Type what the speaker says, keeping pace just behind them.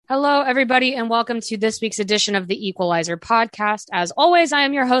Hello, everybody, and welcome to this week's edition of the Equalizer podcast. As always, I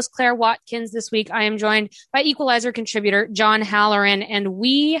am your host, Claire Watkins. This week, I am joined by Equalizer contributor John Halloran, and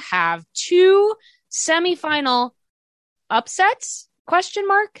we have two semifinal upsets,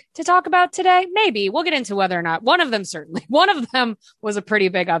 to talk about today. Maybe. We'll get into whether or not. One of them, certainly. One of them was a pretty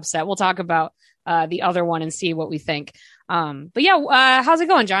big upset. We'll talk about the other one and see what we think. How's it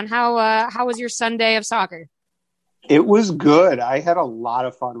going, John? How was your Sunday of soccer? It was good. I had a lot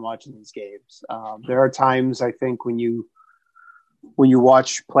of fun watching these games. There are times, I think, when you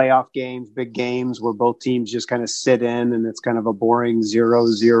watch playoff games, big games, where both teams just kind of sit in and it's kind of a boring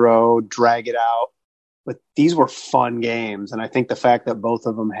 0-0, drag it out. But these were fun games. And I think the fact that both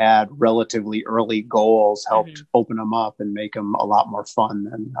of them had relatively early goals helped open them up and make them a lot more fun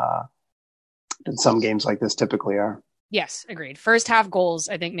than some games like this typically are. Yes, agreed. First half goals,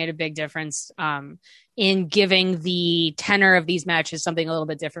 I think, made a big difference in giving the tenor of these matches something a little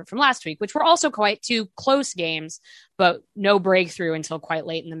bit different from last week, which were also quite two close games, but no breakthrough until quite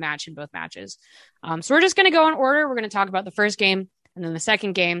late in the match in both matches. So we're just going to go in order. We're going to talk about the first game and then the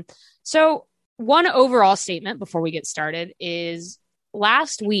second game. So one overall statement before we get started is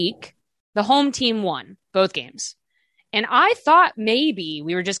last week, the home team won both games. And I thought maybe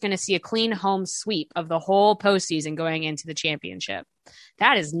we were just going to see a clean home sweep of the whole postseason going into the championship.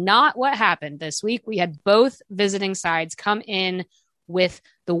 That is not what happened this week. We had both visiting sides come in with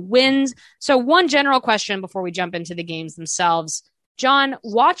the wins. So one general question before we jump into the games themselves. John,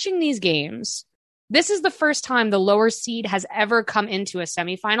 watching these games, this is the first time the lower seed has ever come into a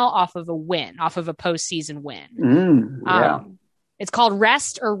semifinal off of a win, off of a postseason win. It's called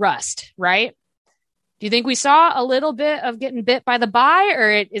rest or rust, right? Do you think we saw a little bit of getting bit by the bye, or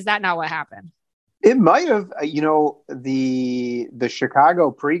is that not what happened? It might have. The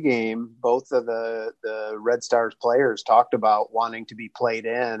Chicago pregame, both of the Red Stars players talked about wanting to be played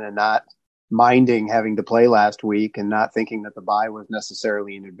in and not minding having to play last week and not thinking that the bye was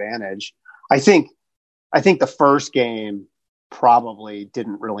necessarily an advantage. I think the first game probably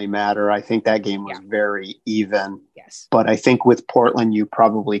didn't really matter. I think that game was very even. Yes. But I think with Portland, you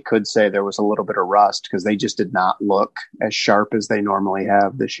probably could say there was a little bit of rust because they just did not look as sharp as they normally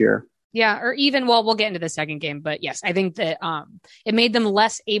have this year. Yeah, or even, well, we'll get into the second game, but yes, I think that it made them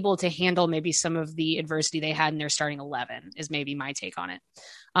less able to handle maybe some of the adversity they had in their starting 11 is maybe my take on it.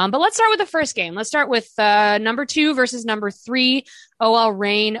 But let's start with the first game. Let's start with number 2 versus number 3. OL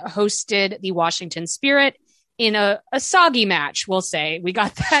Reign hosted the Washington Spirit in a soggy match, we'll say. We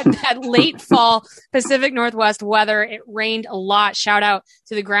got that late fall Pacific Northwest weather. It rained a lot. Shout out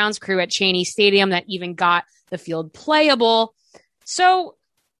to the grounds crew at Cheney Stadium that even got the field playable. So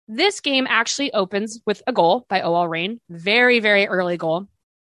this game actually opens with a goal by OL Reign. Very, very early goal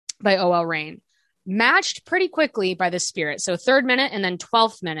by OL Reign. Matched pretty quickly by the Spirit. So 3rd minute and then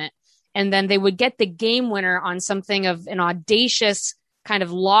 12th minute. And then they would get the game winner on something of an audacious kind of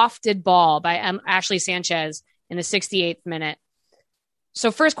lofted ball by Ashley Sanchez in the 68th minute.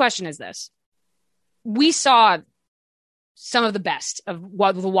 So first question is this. We saw some of the best of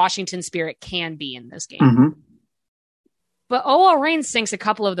what the Washington Spirit can be in this game. Mm-hmm. But OL Reign sinks a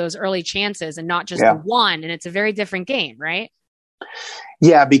couple of those early chances and not just the one, and it's a very different game, right?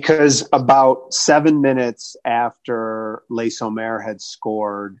 Yeah, because about 7 minutes after Le Sommer had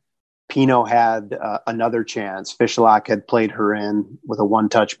scored, Pino had another chance. Fishlock had played her in with a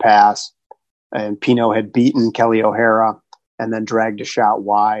one-touch pass, and Pino had beaten Kelly O'Hara and then dragged a shot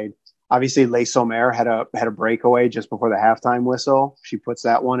wide. Obviously, Le Sommer had a breakaway just before the halftime whistle. She puts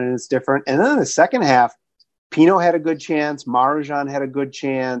that one in. It's different. And then in the second half, Pino had a good chance. Marajan had a good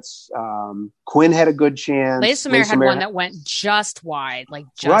chance. Quinn had a good chance. Le Sommer had one that went just wide.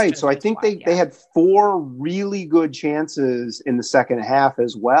 Right. So I think they had 4 really good chances in the second half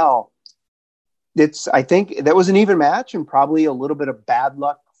as well. I think that was an even match and probably a little bit of bad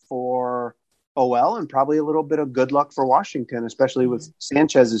luck for OL and probably a little bit of good luck for Washington, especially with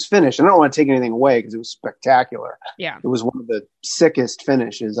Sanchez's finish. And I don't want to take anything away because it was spectacular. Yeah. It was one of the sickest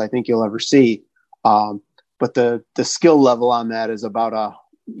finishes I think you'll ever see. But the skill level on that is about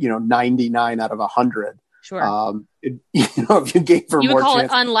 99 out of 100. Sure. If you gave her you more would call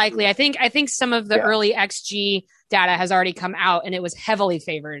chance, it unlikely. I think some of the early XG data has already come out, and it was heavily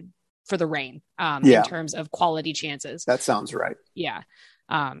favored for the Reign in terms of quality chances. That sounds right. Yeah.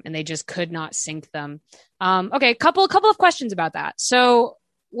 And they just could not sink them. Okay, couple of questions about that. So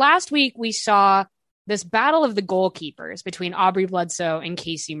last week we saw this battle of the goalkeepers between Aubrey Bledsoe and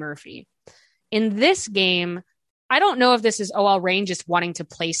Casey Murphy. In this game, I don't know if this is OL Reign just wanting to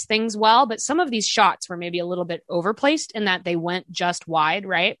place things well, but some of these shots were maybe a little bit overplaced in that they went just wide,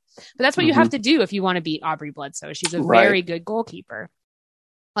 right? But that's what you have to do if you want to beat Aubrey Bledsoe. She's a very good goalkeeper.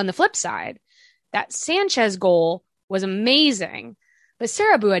 On the flip side, that Sanchez goal was amazing, but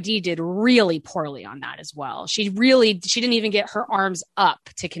Sarah Bouhaddi did really poorly on that as well. She didn't even get her arms up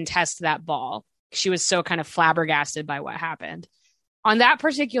to contest that ball. She was so kind of flabbergasted by what happened. On that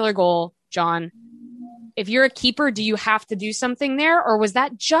particular goal, John, if you're a keeper, do you have to do something there? Or was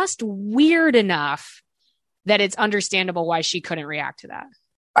that just weird enough that it's understandable why she couldn't react to that?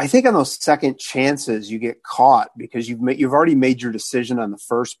 I think on those second chances, you get caught because you've already made your decision on the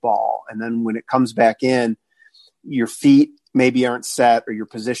first ball. And then when it comes back in, your feet maybe aren't set or your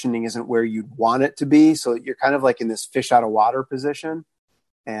positioning isn't where you'd want it to be. So you're kind of like in this fish out of water position.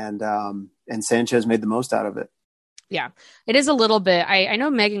 And Sanchez made the most out of it. Yeah, it is a little bit. I know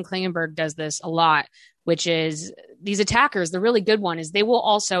Megan Klingenberg does this a lot, which is these attackers, the really good one is they will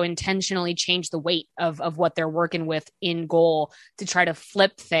also intentionally change the weight of what they're working with in goal to try to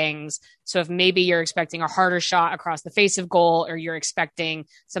flip things. So if maybe you're expecting a harder shot across the face of goal or you're expecting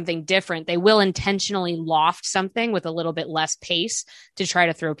something different, they will intentionally loft something with a little bit less pace to try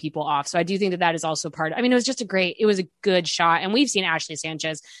to throw people off. So I do think that is also part. I mean, it was a good shot. And we've seen Ashley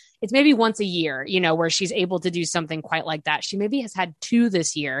Sanchez. It's maybe once a year, where she's able to do something quite like that. She maybe has had 2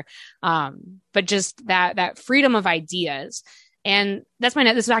 this year. But just that freedom of ideas. And this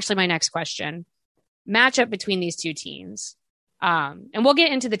is actually my next question. Matchup between these two teams. And we'll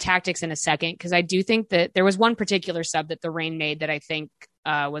get into the tactics in a second, because I do think that there was one particular sub that the Reign made that I think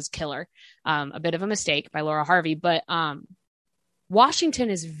was killer. A bit of a mistake by Laura Harvey, but Washington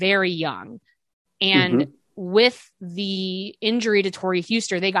is very young. And with the injury to Tori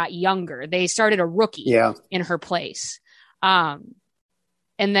Huster, they got younger. They started a rookie in her place. And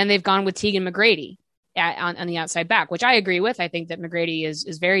then they've gone with Tegan McGrady on the outside back, which I agree with. I think that McGrady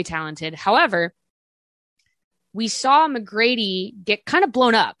is very talented. However, we saw McGrady get kind of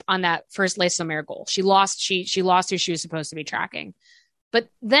blown up on that first Les Sommer goal. She lost who she was supposed to be tracking. But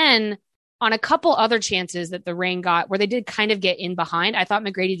then on a couple other chances that the Reign got where they did kind of get in behind, I thought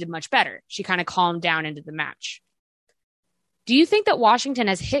McGrady did much better. She kind of calmed down into the match. Do you think that Washington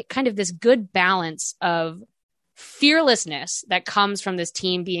has hit kind of this good balance of fearlessness that comes from this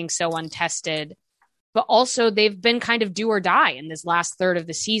team being so untested, but also they've been kind of do or die in this last third of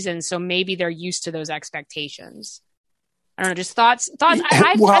the season, so maybe they're used to those expectations? I don't know, just thoughts.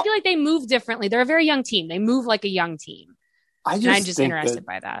 I feel like they move differently. They're a very young team. They move like a young team. I'm just interested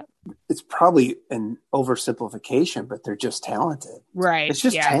by that. It's probably an oversimplification, but they're just talented. Right. It's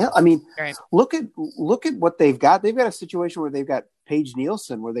just talent. I mean, look at what they've got. They've got a situation where they've got Paige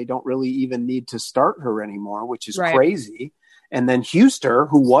Nielsen where they don't really even need to start her anymore, which is crazy. And then Huster,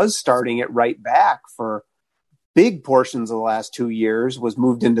 who was starting at right back for big portions of the last 2 years, was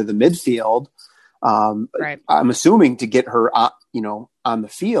moved into the midfield. I'm assuming to get her, on the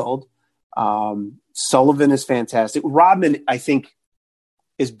field. Sullivan is fantastic. Rodman, I think,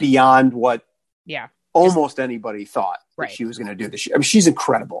 is beyond what almost anybody thought that she was going to do this year. I mean, she's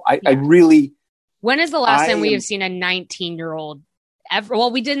incredible. I really. When is the last time we have seen a 19-year-old ever?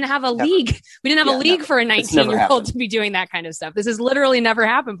 Well, we didn't have a league. We didn't have a league for a 19-year-old to be doing that kind of stuff. This has literally never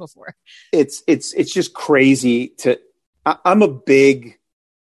happened before. It's just crazy I'm a big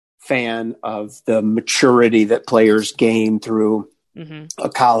fan of the maturity that players gain through a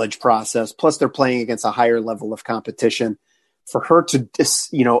college process. Plus they're playing against a higher level of competition. For her to,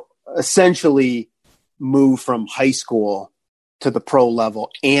 essentially move from high school to the pro level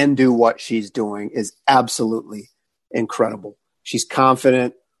and do what she's doing is absolutely incredible. She's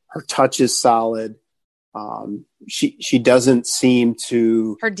confident. Her touch is solid. She doesn't seem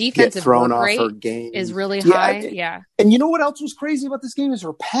to her defensive get thrown off her game. Is really high. Yeah. And you know what else was crazy about this game is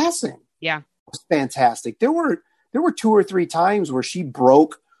her passing. Yeah. It was fantastic. There were 2 or 3 times where she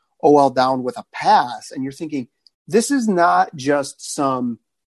broke OL down with a pass, and you're thinking, this is not just some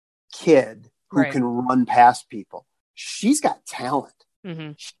kid who can run past people. She's got talent.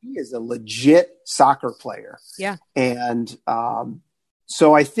 Mm-hmm. She is a legit soccer player. Yeah. And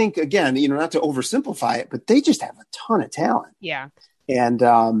so I think, again, not to oversimplify it, but they just have a ton of talent. Yeah. And,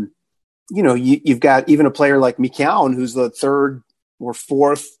 you've got even a player like McCown, who's the 3rd or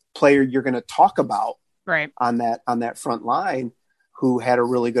 4th player you're going to talk about on that front line, who had a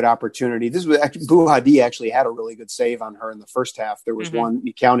really good opportunity. This was actually, Bouhaddi actually had a really good save on her in the first half. There was one,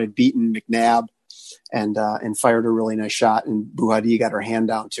 McCown had beaten McNabb and fired a really nice shot, and Bouhaddi got her hand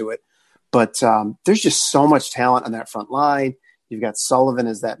down to it. But there's just so much talent on that front line. You've got Sullivan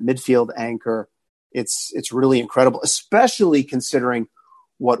as that midfield anchor. It's really incredible, especially considering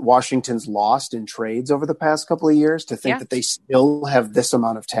what Washington's lost in trades over the past couple of years. To think that they still have this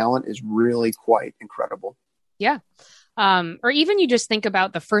amount of talent is really quite incredible. Yeah. Or even you just think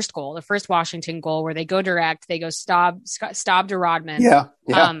about the first Washington goal where they go direct, they go Staub to Rodman. Yeah.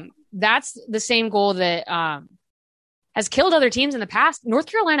 That's the same goal that has killed other teams in the past. North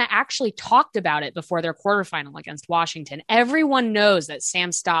Carolina actually talked about it before their quarterfinal against Washington. Everyone knows that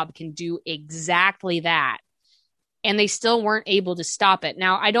Sam Staub can do exactly that. And they still weren't able to stop it.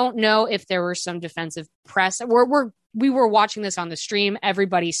 Now, I don't know if there were some defensive press. We were watching this on the stream.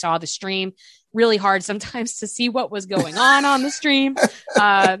 Everybody saw the stream. Really hard sometimes to see what was going on the stream.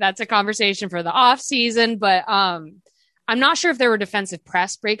 That's a conversation for the off season. But I'm not sure if there were defensive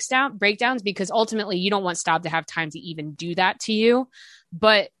press breakdowns because ultimately you don't want Staub to have time to even do that to you.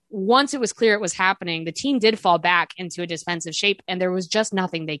 But once it was clear it was happening, the team did fall back into a defensive shape, and there was just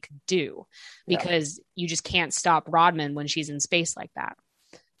nothing they could do because you just can't stop Rodman when she's in space like that.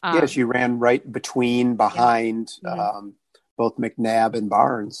 She ran right behind both McNabb and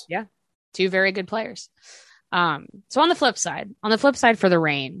Barnes. Yeah, two very good players. So on the flip side for the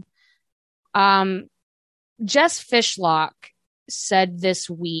Reign, Jess Fishlock said this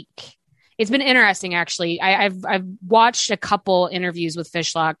week, it's been interesting, actually. I've watched a couple interviews with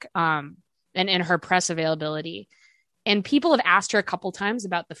Fishlock and in her press availability, and people have asked her a couple times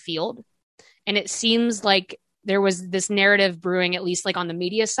about the field, and it seems like there was this narrative brewing, at least like on the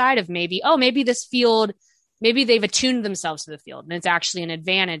media side, of maybe this field, maybe they've attuned themselves to the field, and it's actually an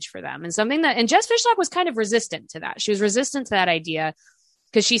advantage for them, and Jess Fishlock was kind of resistant to that. She was resistant to that idea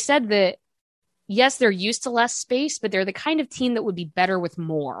because she said that yes, they're used to less space, but they're the kind of team that would be better with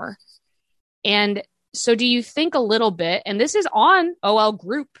more. And so do you think a little bit, and this is on OL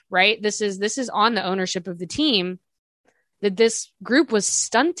Group, right? This is on the ownership of the team, that this group was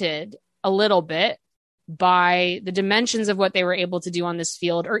stunted a little bit by the dimensions of what they were able to do on this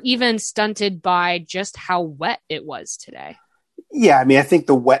field, or even stunted by just how wet it was today? Yeah, I mean, I think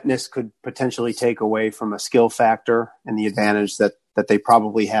the wetness could potentially take away from a skill factor and the advantage that they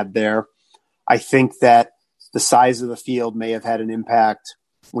probably had there. I think that the size of the field may have had an impact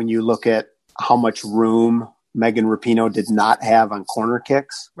when you look at how much room Megan Rapinoe did not have on corner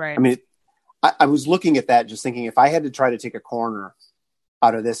kicks. Right. I mean, I was looking at that just thinking, if I had to try to take a corner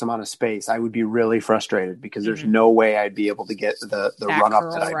out of this amount of space, I would be really frustrated because there's no way I'd be able to get the run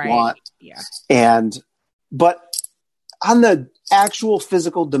up that I want. Yeah. But on the actual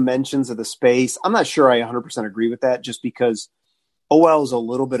physical dimensions of the space, I'm not sure I 100% agree with that, just because OL is a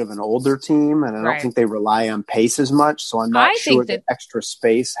little bit of an older team, and I don't think they rely on pace as much. So I'm not sure that extra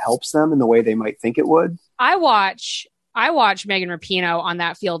space helps them in the way they might think it would. I watch Megan Rapinoe on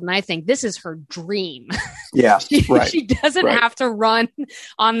that field, and I think this is her dream. Yeah, she doesn't have to run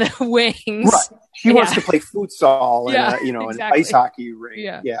on the wings. Right. She wants to play futsal and an ice hockey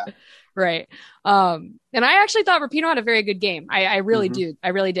rink. Yeah. Right. And I actually thought Rapinoe had a very good game. I really do. I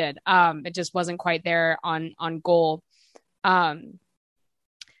really did. It just wasn't quite there on goal.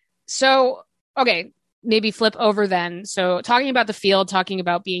 So, okay, maybe flip over then. So talking about the field, talking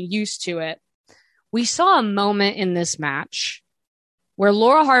about being used to it, we saw a moment in this match where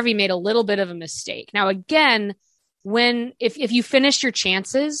Laura Harvey made a little bit of a mistake. Now, again, if you finished your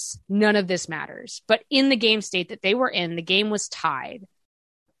chances, none of this matters. But in the game state that they were in, the game was tied.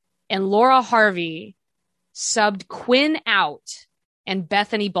 And Laura Harvey subbed Quinn out and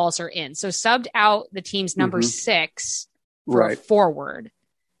Bethany Balser in. So subbed out the team's number 6 for a forward.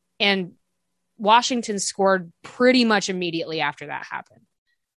 And Washington scored pretty much immediately after that happened.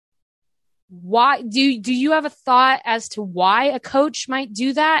 Why do you have a thought as to why a coach might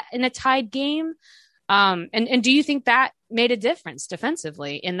do that in a tied game? And do you think that made a difference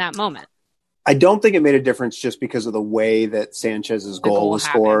defensively in that moment? I don't think it made a difference just because of the way that Sanchez's goal was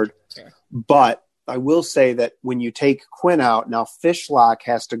scored. Sure. But I will say that when you take Quinn out, now Fishlock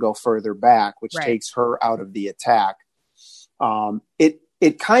has to go further back, which takes her out of the attack.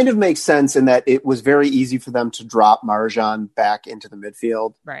 It kind of makes sense in that it was very easy for them to drop Marjan back into the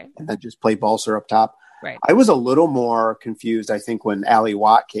midfield and then just play Balser up top. Right. I was a little more confused, I think, when Allie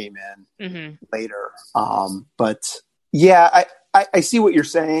Watt came in later. But yeah, I see what you're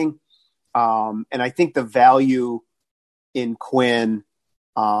saying. And I think the value in Quinn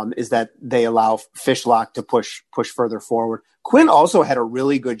is that they allow Fishlock to push further forward. Quinn also had a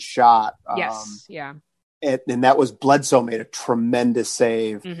really good shot. Yes. Yeah. And that was Bledsoe made a tremendous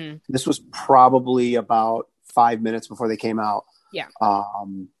save. This was probably about 5 minutes before they came out. Yeah.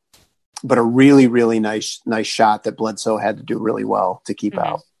 But a really, really nice shot that Bledsoe had to do really well to keep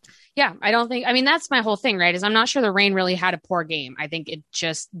out. Yeah. That's my whole thing, right? Is I'm not sure the Reign really had a poor game. I think it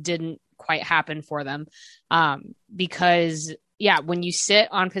just didn't quite happen for them. Because when you sit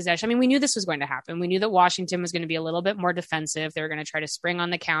on possession, we knew this was going to happen. We knew that Washington was going to be a little bit more defensive. They were going to try to spring on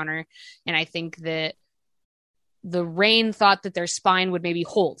the counter. And I think that the Reign thought that their spine would maybe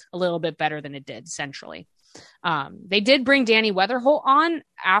hold a little bit better than it did centrally. They did bring Danny Weatherholt on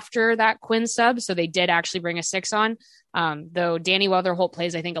after that Quinn sub, so they did actually bring a 6 on, though Danny Weatherholt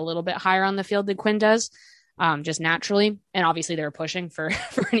plays, I think, a little bit higher on the field than Quinn does, just naturally. And obviously they were pushing for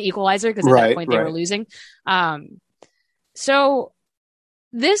an equalizer because at that point they were losing. So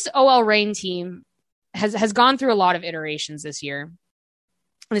this OL Reign team has gone through a lot of iterations this year.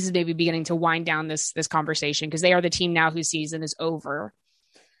 This is maybe beginning to wind down this conversation because they are the team now whose season is over.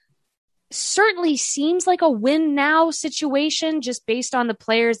 Certainly seems like a win now situation just based on the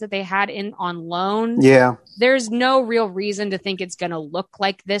players that they had in on loan. Yeah. There's no real reason to think it's going to look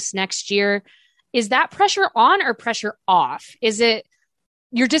like this next year. Is that pressure on or pressure off? Is it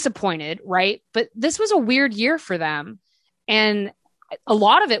you're disappointed, right? But this was a weird year for them. And a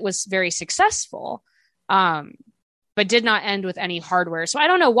lot of it was very successful, but did not end with any hardware. So I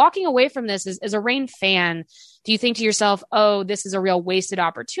don't know, walking away from this as a Reign fan, do you think to yourself, oh, this is a real wasted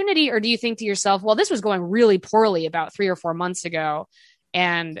opportunity? Or do you think to yourself, well, this was going really poorly about 3 or 4 months ago,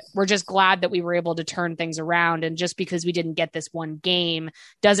 and we're just glad that we were able to turn things around. And just because we didn't get this one game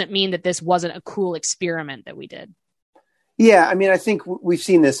doesn't mean that this wasn't a cool experiment that we did. Yeah, I mean, I think we've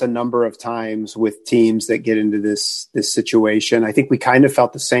seen this a number of times with teams that get into this situation. I think we kind of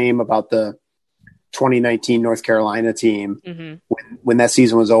felt the same about the 2019 North Carolina team. Mm-hmm. When that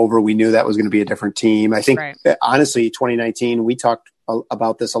season was over, we knew that was going to be a different team. I think, honestly, 2019, we talked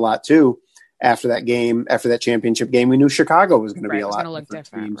about this a lot too. After that game, after that championship game, we knew Chicago was going to be a lot different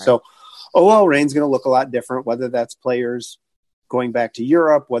team. Right. So OL Reign's going to look a lot different, whether that's players going back to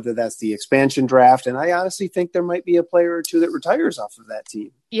Europe, whether that's the expansion draft. And I honestly think there might be a player or two that retires off of that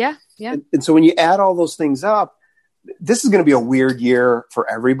team. Yeah. Yeah. And so when you add all those things up, this is going to be a weird year for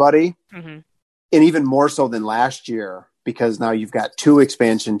everybody. Mm-hmm. And even more so than last year, because now you've got 2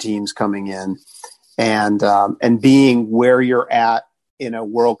 expansion teams coming in and being where you're at in a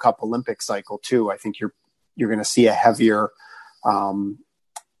World Cup Olympic cycle too. I think you're going to see a heavier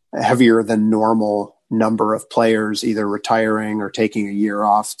than normal number of players either retiring or taking a year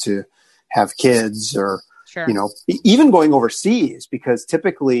off to have kids or, even going overseas, because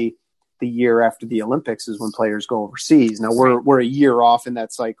typically the year after the Olympics is when players go overseas. Now we're a year off in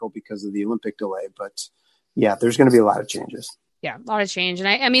that cycle because of the Olympic delay, but yeah, there's going to be a lot of changes. Yeah, a lot of change. And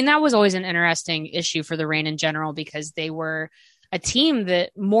I mean, that was always an interesting issue for the Reign in general, because they were a team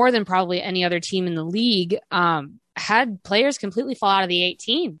that more than probably any other team in the league had players completely fall out of the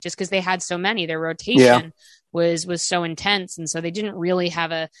 18 just because they had so many. Their rotation was so intense. And so they didn't really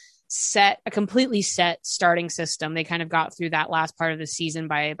have a completely set starting system. They kind of got through that last part of the season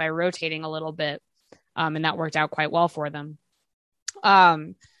by rotating a little bit. And that worked out quite well for them.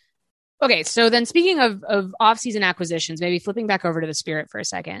 Okay. So then speaking of off-season acquisitions, maybe flipping back over to the Spirit for a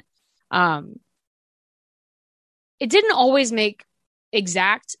second. It didn't always make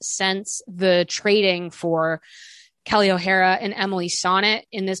exact sense, the trading for Kelly O'Hara and Emily Sonnet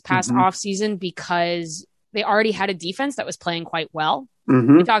in this past offseason, because they already had a defense that was playing quite well.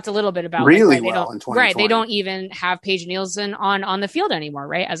 Mm-hmm. We talked a little bit about really well in 2020. Right. They don't even have Paige Nielsen on the field anymore,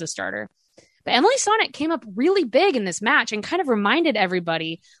 right, as a starter. But Emily Sonnet came up really big in this match and kind of reminded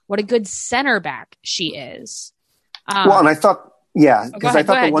everybody what a good center back she is. Well, and I thought, because I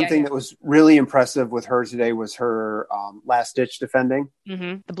thought the one thing that was really impressive with her today was her last-ditch defending.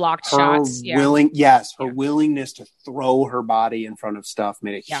 Mm-hmm. The blocked shots. Her willingness to throw her body in front of stuff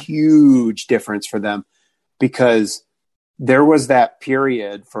made a huge difference for them, because there was that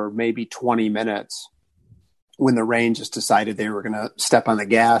period for maybe 20 minutes when the Reign just decided they were going to step on the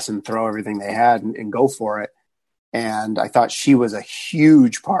gas and throw everything they had and go for it. And I thought she was a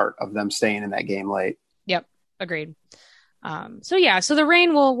huge part of them staying in that game late. Yep. Agreed. So the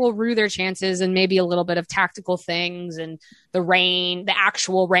Reign will rue their chances, and maybe a little bit of tactical things, and the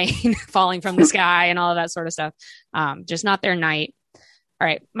actual rain falling from the sky and all of that sort of stuff. Just not their night. All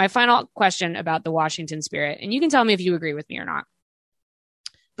right. My final question about the Washington Spirit, and you can tell me if you agree with me or not,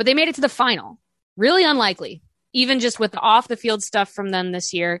 but they made it to the final. Really unlikely, even just with the off the field stuff from them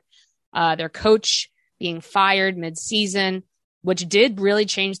this year, their coach being fired mid-season, which did really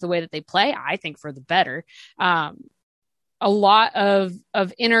change the way that they play, I think, for the better. A lot of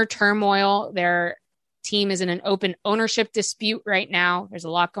inner turmoil. Their team is in an open ownership dispute right now. There's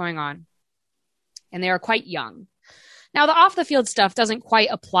a lot going on, and they are quite young. Now, the off the field stuff doesn't quite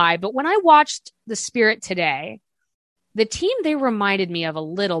apply, but when I watched the Spirit today, the team they reminded me of a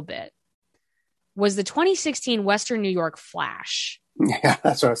little bit was the 2016 Western New York Flash. Yeah,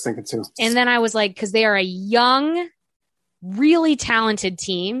 that's what I was thinking too. And then I was like, because they are a young, really talented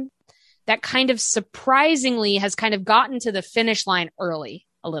team that kind of surprisingly has kind of gotten to the finish line early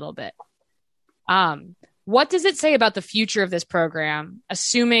a little bit. What does it say about the future of this program,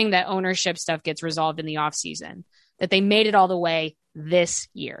 assuming that ownership stuff gets resolved in the offseason, that they made it all the way this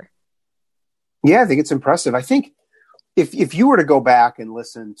year? Yeah, I think it's impressive. I think if you were to go back and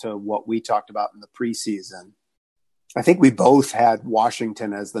listen to what we talked about in the preseason, I think we both had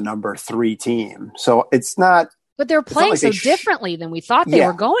Washington as the number 3 team. So it's not. But they're playing so differently than we thought they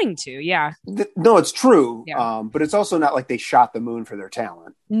were going to. Yeah. No, it's true. Yeah. But it's also not like they shot the moon for their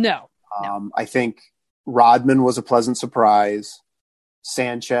talent. No. I think Rodman was a pleasant surprise.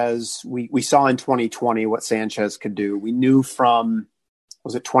 Sanchez, we saw in 2020 what Sanchez could do. We knew from,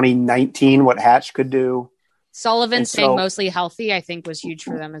 was it 2019, what Hatch could do. Sullivan staying mostly healthy, I think, was huge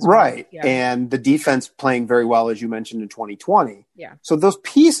for them as well. Right. Yeah. And the defense playing very well, as you mentioned, in 2020. Yeah. So those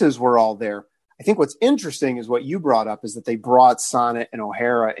pieces were all there. I think what's interesting is what you brought up is that they brought Sonnet and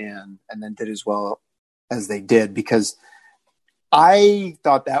O'Hara in and then did as well as they did, because I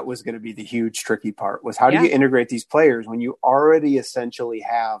thought that was going to be the huge tricky part, was how do you integrate these players when you already essentially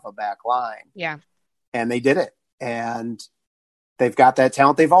have a back line? Yeah. And they did it. And they've got that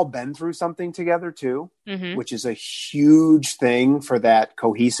talent. They've all been through something together too, which is a huge thing for that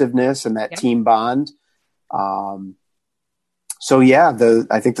cohesiveness and that team bond. So yeah,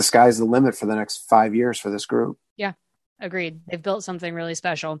 I think the sky's the limit for the next 5 years for this group. Yeah, agreed. They've built something really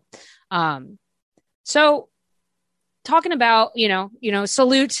special. So talking about, a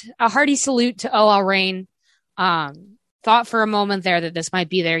hearty salute to OL Reign. Thought for a moment there that this might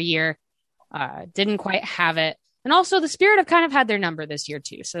be their year. Didn't quite have it. And also the Spirit have kind of had their number this year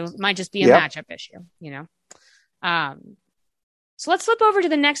too. So it might just be a matchup issue, So let's flip over to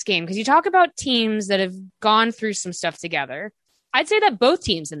the next game, because you talk about teams that have gone through some stuff together. I'd say that both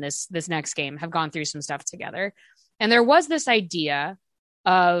teams in this next game have gone through some stuff together. And there was this idea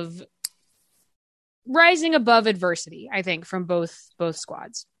of rising above adversity, I think, from both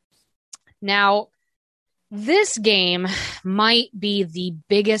squads. Now, this game might be the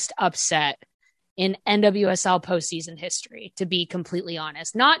biggest upset in NWSL postseason history, to be completely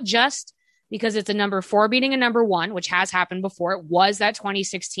honest. Not just because it's a number 4 beating a number 1, which has happened before. It was that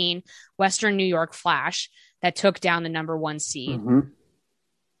 2016 Western New York Flash that took down the number 1 seed.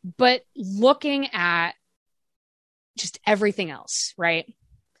 But looking at just everything else, right?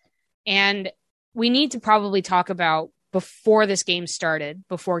 And we need to probably talk about before this game started,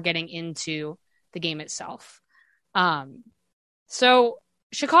 before getting into the game itself. So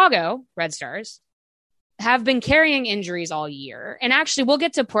Chicago Red Stars have been carrying injuries all year. And actually, we'll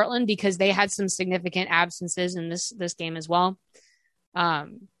get to Portland because they had some significant absences in this game as well.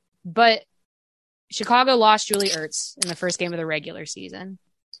 But Chicago lost Julie Ertz in the first game of the regular season.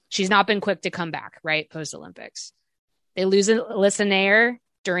 She's not been quick to come back, right, post-Olympics. They lose Alyssa Nair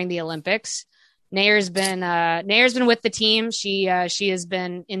during the Olympics. Nair's been with the team. She has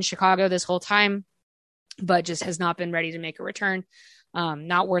been in Chicago this whole time, but just has not been ready to make a return.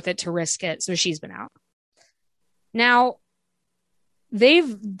 Not worth it to risk it. So she's been out. Now,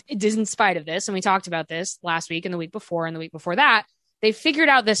 in spite of this, and we talked about this last week and the week before and the week before that, they figured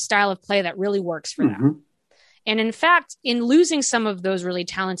out this style of play that really works for them. And in fact, in losing some of those really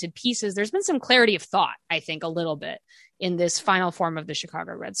talented pieces, there's been some clarity of thought, I think, a little bit in this final form of the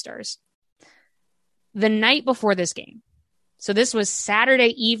Chicago Red Stars. The night before this game, so this was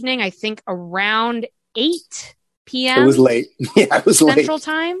Saturday evening, I think around 8 p.m. It was late. Yeah, it was Central late.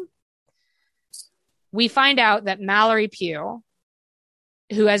 Time. We find out that Mallory Pugh,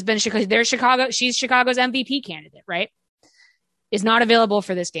 who has been she's Chicago's MVP candidate, right, is not available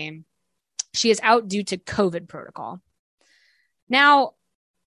for this game. She is out due to COVID protocol. Now,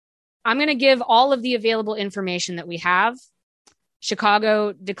 I'm going to give all of the available information that we have.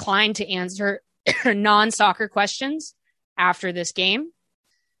 Chicago declined to answer non-soccer questions after this game.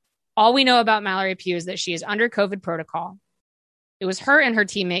 All we know about Mallory Pugh is that she is under COVID protocol. It was her and her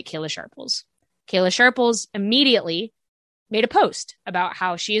teammate, Kayla Sharples. Kayla Sharples immediately made a post about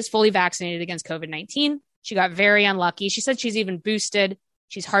how she is fully vaccinated against COVID-19. She got very unlucky. She said she's even boosted.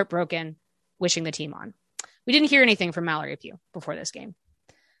 She's heartbroken, wishing the team on. We didn't hear anything from Mallory Pugh before this game.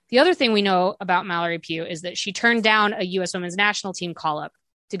 The other thing we know about Mallory Pugh is that she turned down a U.S. Women's National Team call-up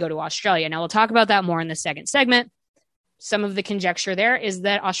to go to Australia. Now, we'll talk about that more in the second segment. Some of the conjecture there is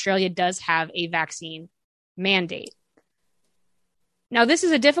that Australia does have a vaccine mandate. Now, this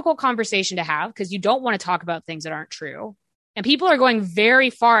is a difficult conversation to have because you don't want to talk about things that aren't true. And people are going very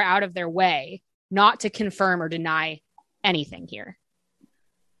far out of their way not to confirm or deny anything here.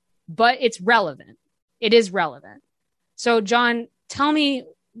 But it's relevant. It is relevant. So, John, tell me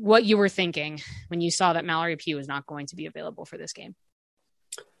what you were thinking when you saw that Mallory Pugh was not going to be available for this game.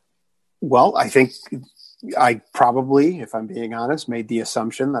 Well, I think I probably, if I'm being honest, made the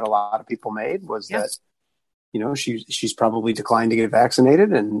assumption that a lot of people made was that she's probably declined to get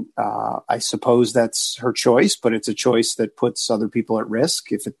vaccinated, and I suppose that's her choice. But it's a choice that puts other people at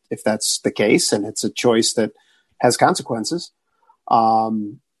risk if that's the case, and it's a choice that has consequences.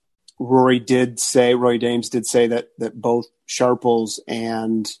 Roy Dames did say that both Sharples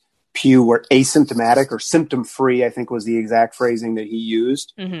and Pugh were asymptomatic or symptom free, I think was the exact phrasing that he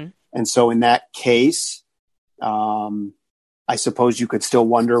used. Mm-hmm. And so in that case, I suppose you could still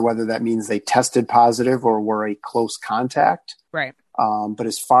wonder whether that means they tested positive or were a close contact. Right. But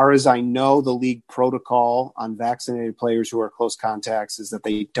as far as I know, the league protocol on vaccinated players who are close contacts is that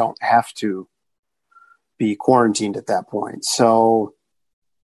they don't have to be quarantined at that point. So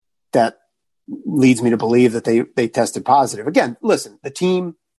that leads me to believe that they tested positive. Again, listen, the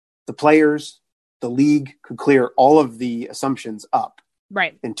team, the players, the league could clear all of the assumptions up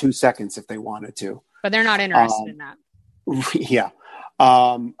right in 2 seconds if they wanted to. But they're not interested in that. Yeah.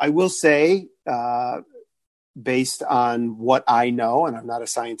 I will say, based on what I know, and I'm not a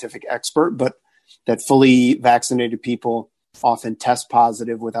scientific expert, but that fully vaccinated people often test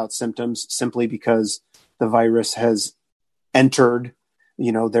positive without symptoms simply because the virus has entered,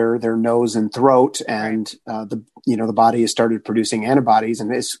 their nose and throat, and the body has started producing antibodies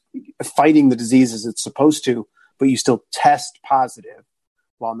and is fighting the disease as it's supposed to, but you still test positive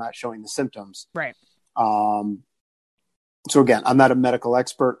while not showing the symptoms. Right. So again, I'm not a medical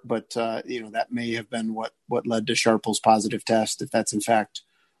expert, but that may have been what led to Sharple's positive test, if that's in fact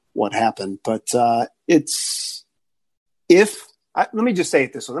what happened. But let me just say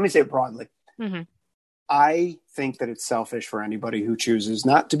it this way. Let me say it broadly. Mm-hmm. I think that it's selfish for anybody who chooses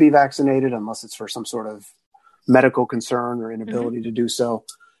not to be vaccinated unless it's for some sort of medical concern or inability Mm-hmm. to do so,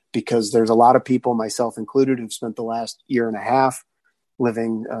 because there's a lot of people, myself included, who've spent the last year and a half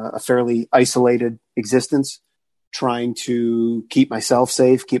living a fairly isolated existence, trying to keep myself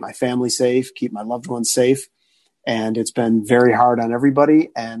safe, keep my family safe, keep my loved ones safe. And it's been very hard on everybody.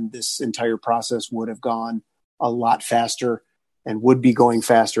 And this entire process would have gone a lot faster and would be going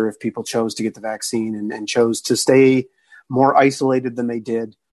faster if people chose to get the vaccine and chose to stay more isolated than they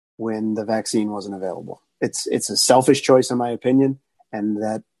did when the vaccine wasn't available. It's a selfish choice, in my opinion, and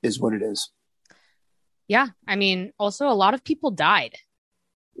that is what it is. Yeah. I mean, also a lot of people died.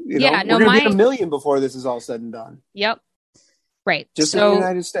 We're going to be 1 million before this is all said and done. Yep. Right. Just in the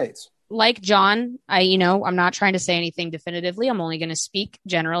United States. Like John, I'm not trying to say anything definitively. I'm only going to speak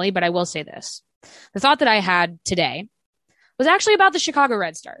generally, but I will say this. The thought that I had today was actually about the Chicago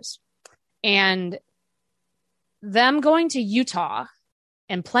Red Stars and them going to Utah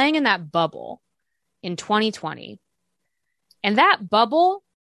and playing in that bubble in 2020. And that bubble,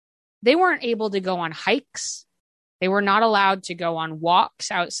 they weren't able to go on hikes. They were not allowed to go on walks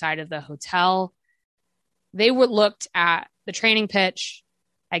outside of the hotel. They looked at the training pitch,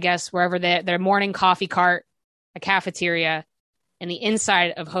 I guess, wherever their morning coffee cart, a cafeteria, and the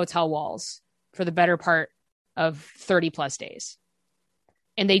inside of hotel walls for the better part of 30 plus days.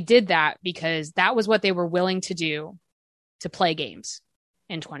 And they did that because that was what they were willing to do to play games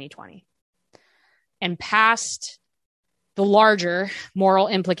in 2020. And past the larger moral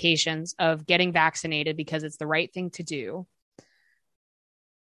implications of getting vaccinated because it's the right thing to do,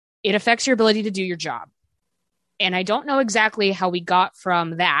 it affects your ability to do your job. And I don't know exactly how we got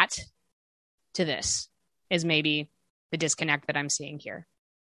from that to this, is maybe the disconnect that I'm seeing here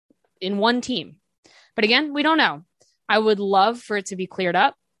in one team. But again, we don't know. I would love for it to be cleared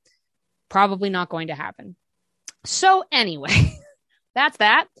up. Probably not going to happen. So anyway, that's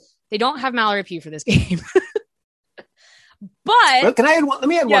that. They don't have Mallory Pugh for this game. But can I add one? Let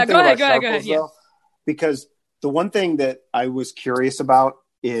me add one thing about Sharples, yeah. though, because the one thing that I was curious about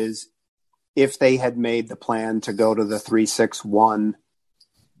is if they had made the plan to go to the 3-6-1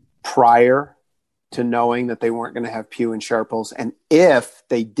 prior to knowing that they weren't going to have Pugh and Sharples, and if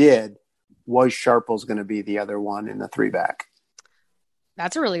they did, was Sharples going to be the other one in the 3-back?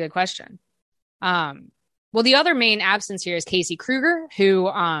 That's a really good question. Well, the other main absence here is Casey Kruger, who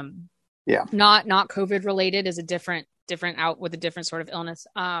not COVID related, is a different out with a different sort of illness.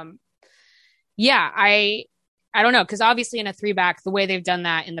 I don't know, because obviously in a 3-back, the way they've done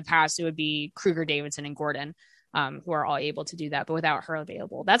that in the past, it would be Kruger, Davidson, and Gordon, who are all able to do that, but without her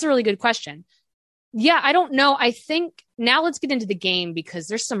available. That's a really good question. Yeah, I don't know. I think now let's get into the game, because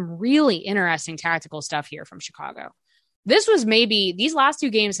there's some really interesting tactical stuff here from Chicago. These last 2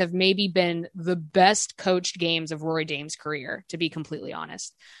 games have maybe been the best coached games of Roy Dame's career, to be completely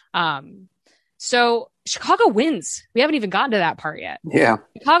honest. So Chicago wins. We haven't even gotten to that part yet. Yeah.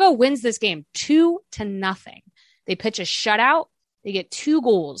 Chicago wins this game 2-0. They pitch a shutout. They get 2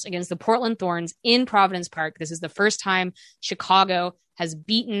 goals against the Portland Thorns in Providence Park. This is the first time Chicago has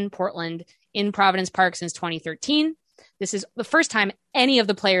beaten Portland in Providence Park since 2013. This is the first time any of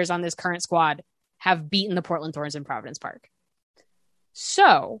the players on this current squad have beaten the Portland Thorns in Providence Park.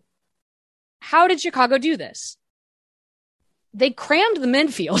 So, how did Chicago do this? They crammed the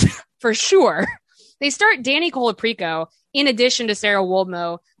midfield for sure. They start Danny Colaprico in addition to Sarah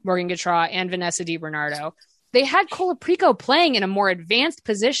Woldmo, Morgan Gautrat, and Vanessa DiBernardo. They had Colaprico playing in a more advanced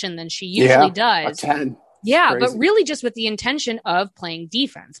position than she usually does. A 10. Yeah, but really just with the intention of playing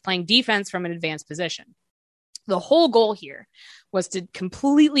defense from an advanced position. The whole goal here was to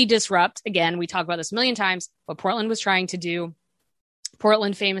completely disrupt, again, we talk about this a million times, what Portland was trying to do.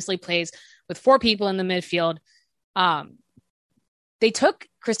 Portland famously plays with 4 people in the midfield. They took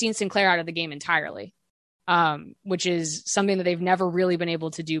Christine Sinclair out of the game entirely, which is something that they've never really been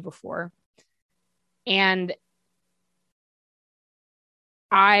able to do before. And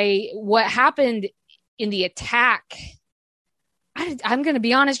what happened in the attack, I'm going to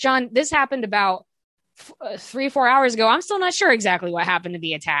be honest, John, this happened about 3-4 hours ago. I'm still not sure exactly what happened to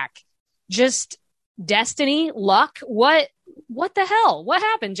the attack. Just destiny, luck. What the hell? What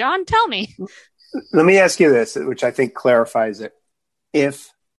happened, John? Tell me. Let me ask you this, which I think clarifies it.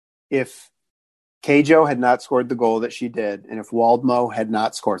 If Keijo had not scored the goal that she did, and if Woldmo had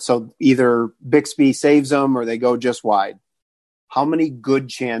not scored, so either Bixby saves them or they go just wide, how many good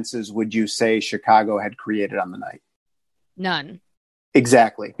chances would you say Chicago had created on the night? None.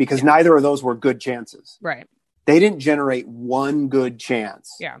 Exactly, because neither of those were good chances. Right. They didn't generate one good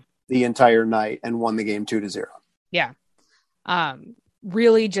chance the entire night and won the game 2-0. Yeah.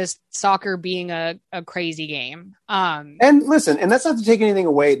 Really just soccer being a crazy game. And listen, and that's not to take anything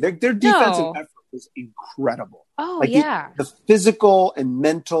away. Their defensive effort was incredible. Oh, yeah. The physical and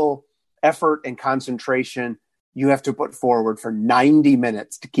mental effort and concentration you have to put forward for 90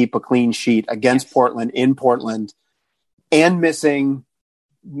 minutes to keep a clean sheet against Portland in Portland and missing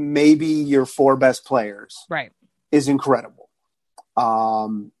maybe your 4 best players is incredible.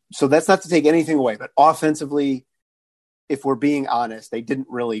 So that's not to take anything away, but offensively, if we're being honest, they didn't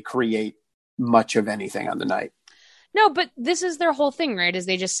really create much of anything on the night. No, but this is their whole thing, right? Is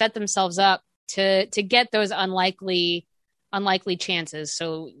they just set themselves up to get those unlikely chances.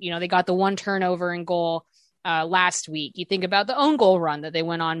 So, they got the 1 turnover in goal last week. You think about the own goal run that they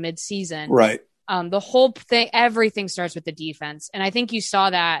went on mid-season. Right. The whole thing, everything starts with the defense. And I think you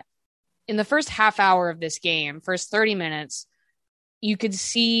saw that in the first half hour of this game, first 30 minutes, you could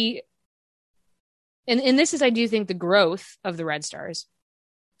see, and this is, I do think, the growth of the Red Stars,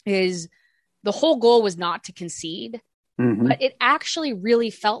 is the whole goal was not to concede, but it actually really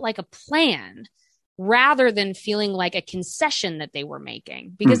felt like a plan rather than feeling like a concession that they were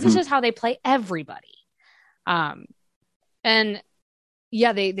making, because this is how they play everybody. And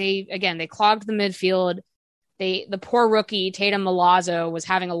yeah, they clogged the midfield. The poor rookie Tatum Milazzo was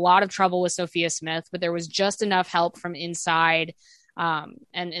having a lot of trouble with Sophia Smith, but there was just enough help from inside.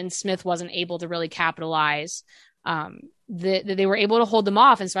 And Smith wasn't able to really capitalize. They were able to hold them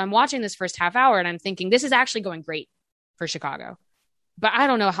off. And so I'm watching this first half hour and I'm thinking, this is actually going great for Chicago, but I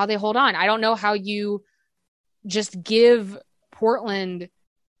don't know how they hold on. I don't know how you just give Portland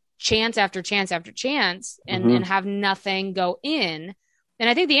chance after chance after chance and have nothing go in. And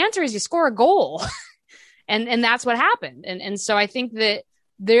I think the answer is you score a goal and that's what happened. And so I think that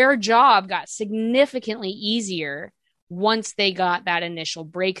their job got significantly easier once they got that initial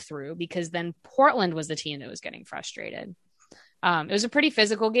breakthrough, because then Portland was the team that was getting frustrated. It was a pretty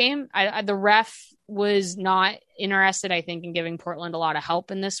physical game. The ref was not interested, I think, in giving Portland a lot of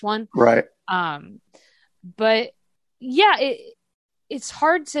help in this one. Right. But yeah, it's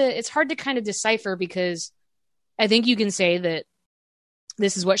hard to kind of decipher, because I think you can say that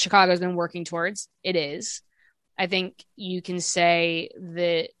this is what Chicago's been working towards. It is. I think you can say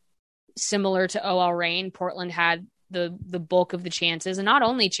that similar to OL Reign, Portland had the bulk of the chances, and not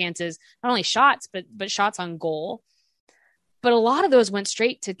only shots, but shots on goal. But a lot of those went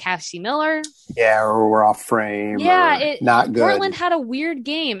straight to Cassie Miller. Yeah, or we're off frame. Yeah, not good. Portland had a weird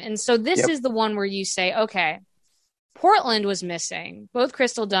game. And so this is the one where you say, okay, Portland was missing both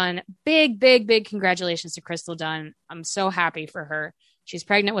Crystal Dunn. Big congratulations to Crystal Dunn. I'm so happy for her. She's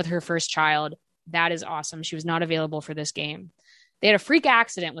pregnant with her first child. That is awesome. She was not available for this game. They had a freak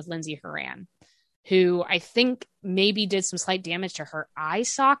accident with Lindsay Horan, who I think maybe did some slight damage to her eye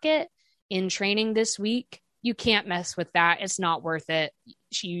socket in training this week. You can't mess with that. It's not worth it.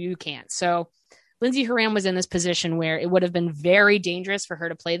 You can't. So Lindsay Horan was in this position where it would have been very dangerous for her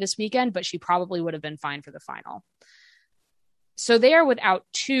to play this weekend, but she probably would have been fine for the final. So they are without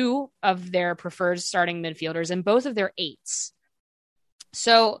 2 of their preferred starting midfielders and both of their 8s.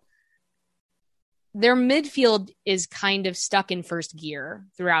 So their midfield is kind of stuck in first gear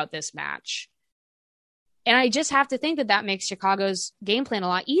throughout this match. And I just have to think that makes Chicago's game plan a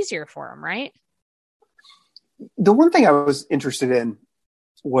lot easier for them, right? The one thing I was interested in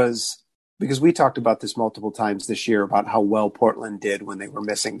was, because we talked about this multiple times this year about how well Portland did when they were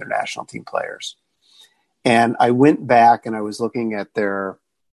missing their national team players. And I went back and I was looking at their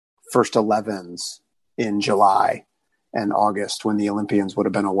first 11s in July and August when the Olympians would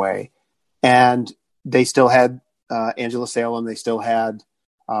have been away. And they still had Angela Salem. They still had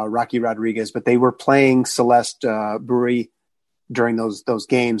Rocky Rodriguez, but they were playing Celeste Brewery during those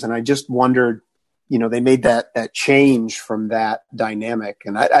games. And I just wondered, they made that change from that dynamic.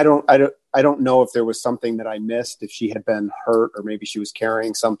 And I don't know if there was something that I missed, if she had been hurt or maybe she was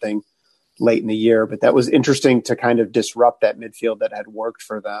carrying something late in the year, but that was interesting to kind of disrupt that midfield that had worked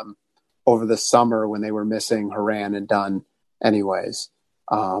for them over the summer when they were missing Horan and Dunn anyways.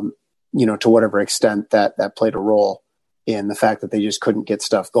 To whatever extent that played a role in the fact that they just couldn't get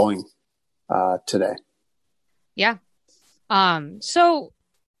stuff going today. Yeah. So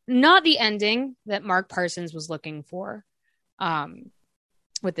not the ending that Mark Parsons was looking for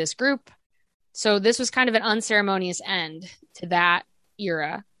with this group. So this was kind of an unceremonious end to that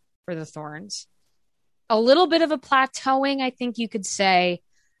era for the Thorns. A little bit of a plateauing, I think you could say,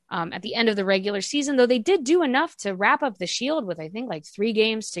 at the end of the regular season, though they did do enough to wrap up the Shield with, I think, like 3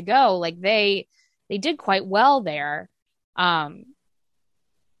 games to go. Like they did quite well there. I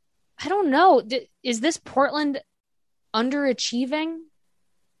don't know. Is this Portland underachieving?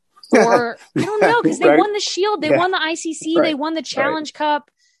 Or I don't know, because they won the Shield, they won the ICC, they won the Challenge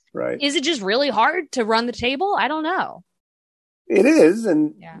Cup. Right. Is it just really hard to run the table? I don't know. It is.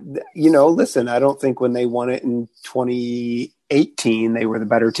 And, listen, I don't think when they won it in 2018, they were the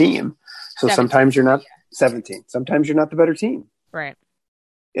better team. So 17. Sometimes you're not 17. Sometimes you're not the better team. Right.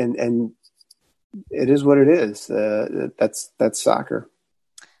 And it is what it is. That's soccer.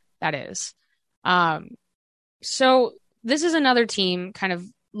 That is. So this is another team kind of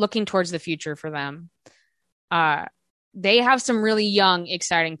looking towards the future for them. They have some really young,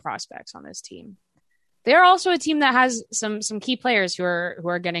 exciting prospects on this team. They're also a team that has some key players who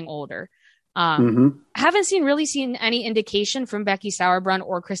are getting older. Haven't seen any indication from Becky Sauerbrunn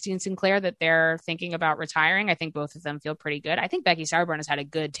or Christine Sinclair that they're thinking about retiring. I think both of them feel pretty good. I think Becky Sauerbrunn has had a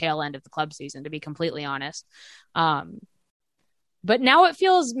good tail end of the club season, to be completely honest. But now it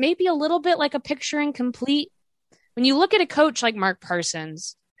feels maybe a little bit like a picture incomplete. When you look at a coach like Mark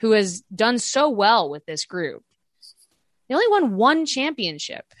Parsons, who has done so well with this group, they only won 1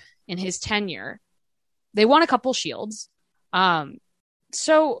 championship in his tenure. They won a couple shields. Or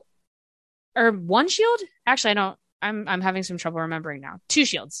 1 shield? Actually, I don't. I'm having some trouble remembering now. 2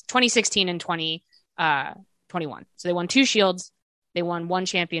 shields, 2016 and 2021. So they won 2 shields. They won 1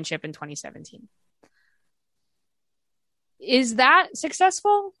 championship in 2017. Is that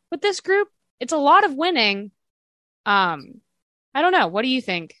successful with this group? It's a lot of winning. I don't know. What do you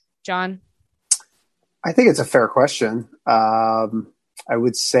think, John? I think it's a fair question. I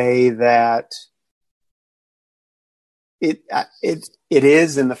would say that it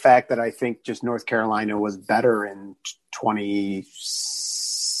is, in the fact that I think just North Carolina was better in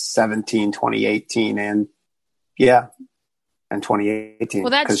 2017, 2018, and 2018.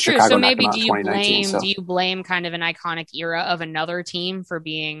 Well, that's true. Chicago so maybe do you blame kind of an iconic era of another team for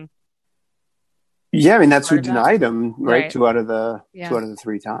being? Yeah, I mean that's who denied them, right? Right. 2 out of the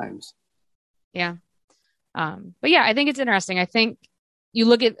 3 times. Yeah. But yeah, I think it's interesting. I think you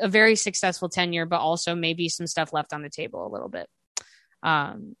look at a very successful tenure, but also maybe some stuff left on the table a little bit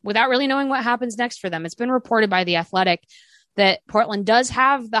without really knowing what happens next for them. It's been reported by The Athletic that Portland does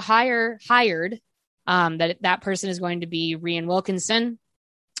have the hired that person is going to be Rian Wilkinson,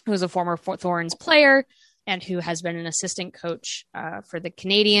 who is a former Thorns player and who has been an assistant coach for the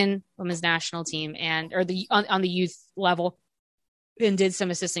Canadian women's national team on the youth level, and did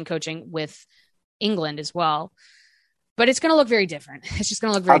some assistant coaching with England as well. But it's going to look very different. It's just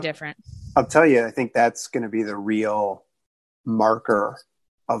going to look very different. I'll tell you, I think that's going to be the real marker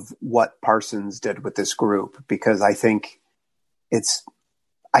of what Parsons did with this group, because I think it's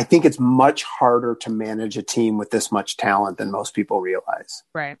much harder to manage a team with this much talent than most people realize.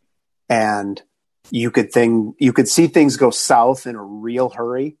 Right. And you could see things go south in a real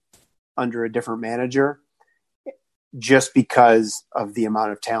hurry under a different manager, just because of the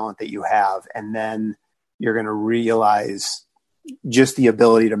amount of talent that you have. And then you're going to realize just the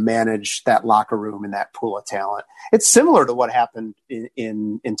ability to manage that locker room and that pool of talent. It's similar to what happened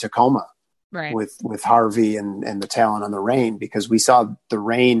in Tacoma, right, with Harvey and the talent on the Reign, because we saw the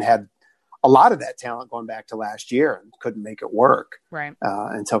Reign had a lot of that talent going back to last year and couldn't make it work Right.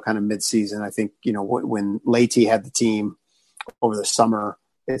 Until kind of mid-season. I think, when Leite had the team over the summer,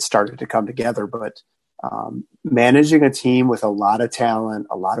 it started to come together. But managing a team with a lot of talent,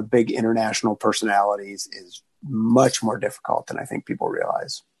 a lot of big international personalities is much more difficult than I think people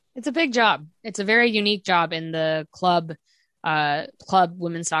realize. It's a big job. It's a very unique job in the club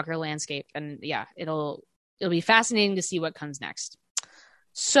women's soccer landscape. And yeah, it'll be fascinating to see what comes next.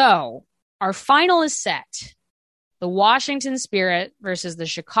 So our final is set. The Washington Spirit versus the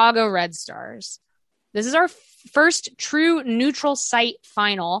Chicago Red Stars. This is our first true neutral site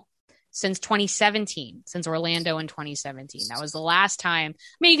final since 2017, since Orlando in 2017. That was the last time.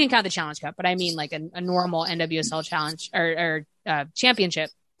 I mean, you can count the Challenge Cup, but I mean like a normal NWSL challenge or championship.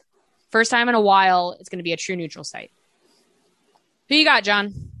 First time in a while, it's going to be a true neutral site. Who you got,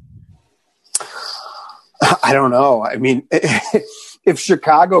 John? I don't know. I mean, if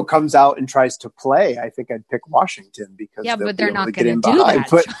Chicago comes out and tries to play, I think I'd pick Washington because but they're not going to do that.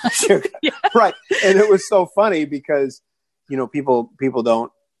 But, yeah. Right. And it was so funny because, people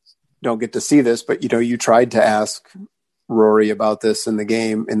don't get to see this, but, you tried to ask Rory about this in the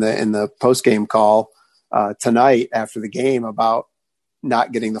game, in the post-game call tonight after the game about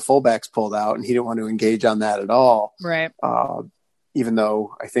not getting the fullbacks pulled out, and he didn't want to engage on that at all. Right. Even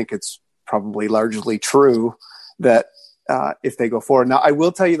though I think it's probably largely true that if they go forward. Now, I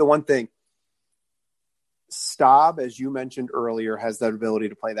will tell you the one thing. Staub, as you mentioned earlier, has that ability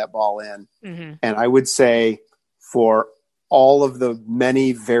to play that ball in. Mm-hmm. And I would say for all of the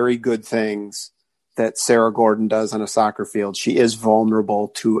many very good things that Sarah Gordon does on a soccer field, she is vulnerable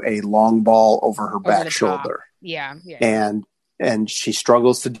to a long ball over her back shoulder. Yeah. And she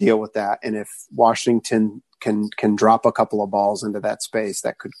struggles to deal with that. And if Washington can drop a couple of balls into that space,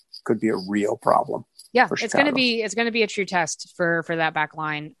 that could be a real problem. Yeah, it's going to be a true test for that back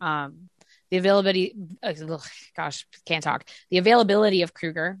line. The availability, can't talk. The availability of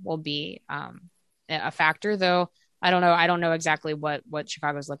Kruger will be a factor, though. I don't know exactly what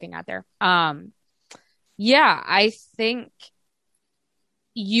Chicago's looking at there. Yeah, I think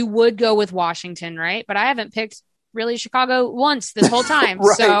you would go with Washington, right? But I haven't picked really Chicago once this whole time.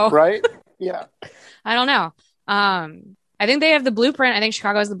 Right. Yeah. I don't know. I think they have the blueprint. I think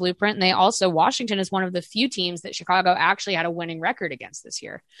Chicago has the blueprint. And Washington is one of the few teams that Chicago actually had a winning record against this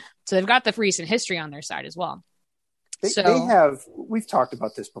year. So they've got the recent history on their side as well. They have, we've talked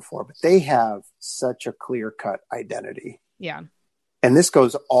about this before, but they have such a clear-cut identity. Yeah. And this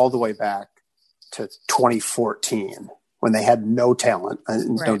goes all the way back to 2014 when they had no talent,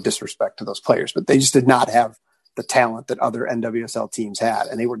 and no disrespect to those players, but they just did not have the talent that other NWSL teams had.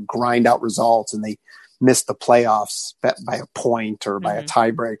 And they would grind out results, and they missed the playoffs by a point or by a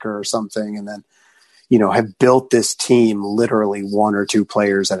tiebreaker or something. And then, have built this team literally one or two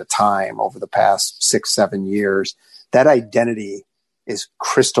players at a time over the past 6-7 years. That identity is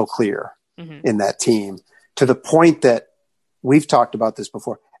crystal clear in that team, to the point that we've talked about this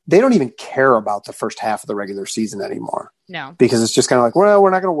before. They don't even care about the first half of the regular season anymore. No, because it's just kind of like, well,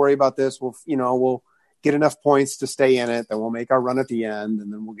 we're not going to worry about this. We'll get enough points to stay in it. Then we'll make our run at the end,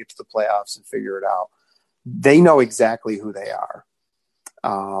 and then we'll get to the playoffs and figure it out. They know exactly who they are.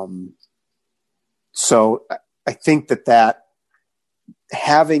 So I think that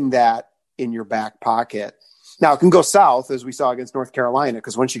having that in your back pocket, now it can go south, as we saw against North Carolina,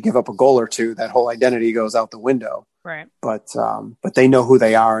 because once you give up a goal or two, that whole identity goes out the window. Right. But they know who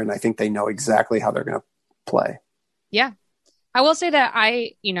they are, and I think they know exactly how they're going to play. Yeah. I will say that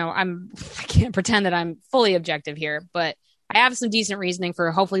I can't pretend that I'm fully objective here, but I have some decent reasoning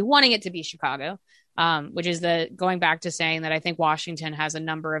for hopefully wanting it to be Chicago, which is going back to saying that I think Washington has a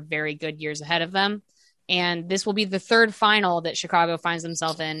number of very good years ahead of them. And this will be the third final that Chicago finds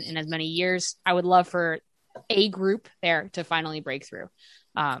themselves in as many years. I would love for a group there to finally break through,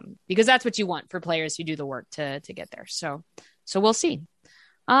 because that's what you want for players who do the work to get there. So we'll see.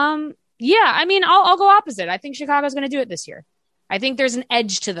 Yeah, I mean, I'll go opposite. I think Chicago's going to do it this year. I think there's an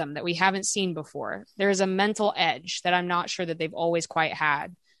edge to them that we haven't seen before. There's a mental edge that I'm not sure that they've always quite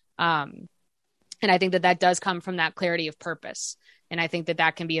had. And I think that does come from that clarity of purpose. And I think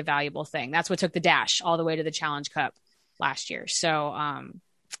that can be a valuable thing. That's what took the dash all the way to the Challenge Cup last year. So I'm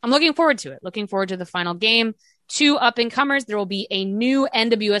looking forward to it. Looking forward to the final game. 2 up-and-comers. There will be a new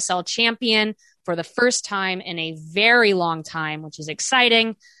NWSL champion for the first time in a very long time, which is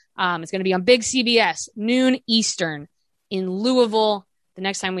exciting. It's going to be on Big CBS, noon Eastern in Louisville. The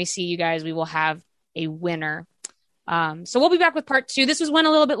next time we see you guys, we will have a winner. So we'll be back with part 2. This went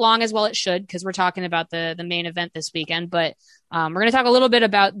a little bit long, as well it should, because we're talking about the main event this weekend. But we're going to talk a little bit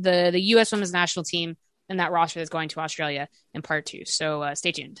about the U.S. women's national team and that roster that's going to Australia in part 2. So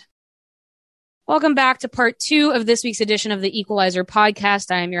stay tuned. Welcome back to part 2 of this week's edition of the Equalizer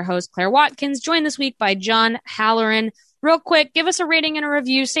podcast. I am your host, Claire Watkins, joined this week by John Halloran. Real quick, give us a rating and a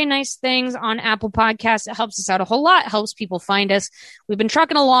review. Say nice things on Apple Podcasts. It helps us out a whole lot. It helps people find us. We've been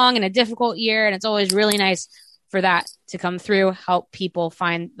trucking along in a difficult year, and it's always really nice for that to come through, help people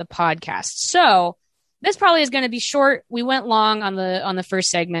find the podcast. So this probably is going to be short. We went long on the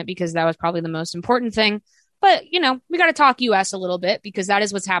first segment because that was probably the most important thing. But, we got to talk US a little bit because that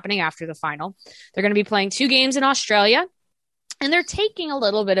is what's happening after the final. They're going to be playing 2 games in Australia, and they're taking a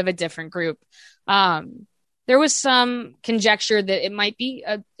little bit of a different group. There was some conjecture that it might be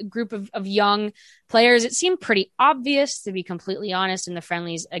a group of young players. It seemed pretty obvious, to be completely honest, in the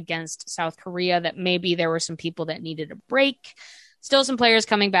friendlies against South Korea that maybe there were some people that needed a break. Still some players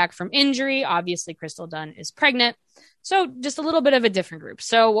coming back from injury. Obviously, Crystal Dunn is pregnant. So just a little bit of a different group.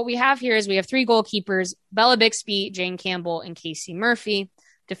 So what we have here is we have 3 goalkeepers, Bella Bixby, Jane Campbell, and Casey Murphy.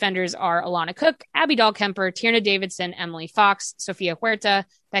 Defenders are Alana Cook, Abby Dahlkemper, Tierna Davidson, Emily Fox, Sofia Huerta,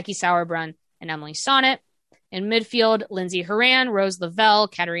 Becky Sauerbrunn, and Emily Sonnet. In midfield, Lindsay Horan, Rose Lavelle,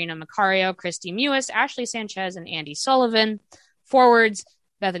 Katerina Macario, Christy Mewis, Ashley Sanchez, and Andy Sullivan. Forwards,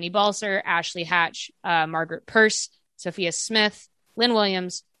 Bethany Balser, Ashley Hatch, Margaret Purse, Sophia Smith, Lynn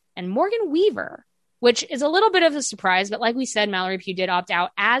Williams, and Morgan Weaver, which is a little bit of a surprise. But like we said, Mallory Pugh did opt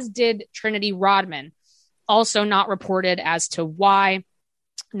out, as did Trinity Rodman. Also not reported as to why.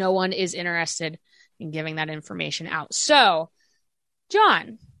 No one is interested in giving that information out. So,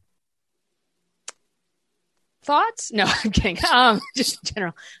 John, thoughts? No, I'm kidding. Just in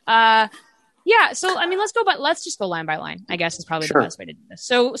general. Yeah. So, I mean, let's just go line by line, I guess is probably the best way to do this.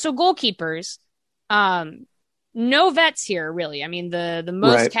 So goalkeepers, no vets here, really. I mean, the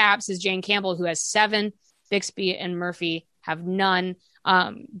most caps is Jane Campbell, who has 7. Bixby and Murphy have none.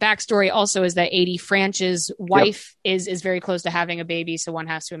 Backstory also is that A.D. Franch's wife is very close to having a baby, so one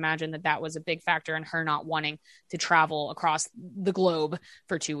has to imagine that was a big factor in her not wanting to travel across the globe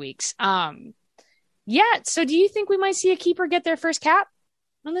for 2 weeks. So do you think we might see a keeper get their first cap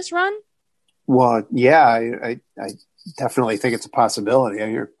on this run? Well, yeah, I definitely think it's a possibility.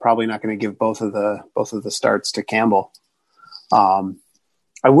 You're probably not going to give both of the starts to Campbell.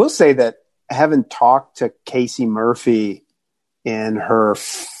 I will say that having talked to Casey Murphy in her,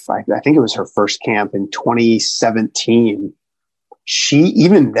 I think it was her first camp in 2017, she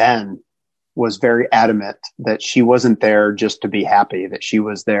even then was very adamant that she wasn't there just to be happy, that she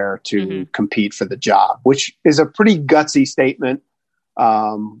was there to compete for the job, which is a pretty gutsy statement.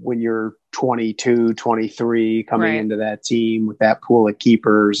 When you're 22, 23, coming into that team with that pool of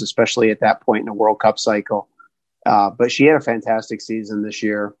keepers, especially at that point in the World Cup cycle. But she had a fantastic season this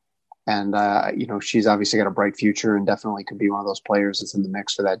year. And, she's obviously got a bright future and definitely could be one of those players that's in the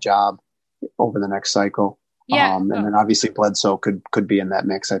mix for that job over the next cycle. Yeah. And then obviously Bledsoe could be in that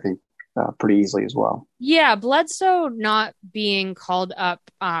mix, I think, pretty easily as well. Yeah. Bledsoe not being called up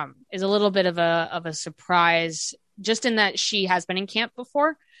is a little bit of a surprise, just in that she has been in camp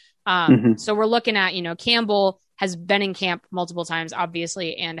before. So we're looking at, Campbell has been in camp multiple times,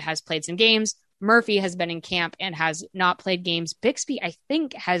 obviously, and has played some games. Murphy has been in camp and has not played games. Bixby, I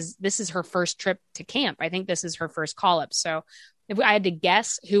think, this is her first trip to camp. I think this is her first call up. So if I had to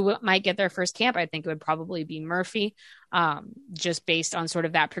guess who might get their first camp, I think it would probably be Murphy, just based on sort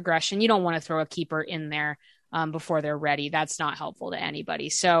of that progression. You don't want to throw a keeper in there before they're ready. That's not helpful to anybody.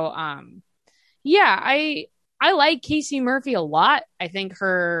 So, I like Casey Murphy a lot. I think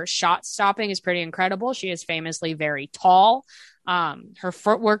her shot stopping is pretty incredible. She is famously very tall. Her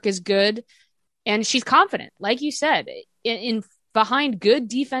footwork is good, and she's confident. Like you said, in behind good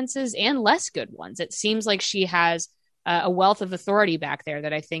defenses and less good ones. It seems like she has a wealth of authority back there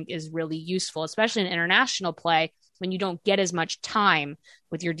that I think is really useful, especially in international play when you don't get as much time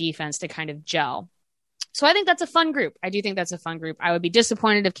with your defense to kind of gel. So I think that's a fun group. I do think that's a fun group. I would be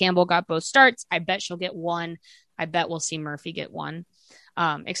disappointed if Campbell got both starts. I bet she'll get one. I bet we'll see Murphy get one.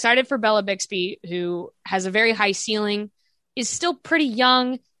 Excited for Bella Bixby, who has a very high ceiling, is still pretty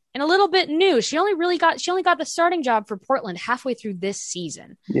young and a little bit new. She only got the starting job for Portland halfway through this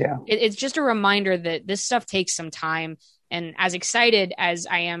season. Yeah. It's just a reminder that this stuff takes some time. And as excited as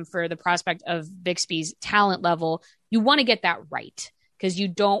I am for the prospect of Bixby's talent level, you want to get that right, because you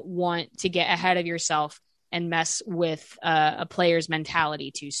don't want to get ahead of yourself and mess with a player's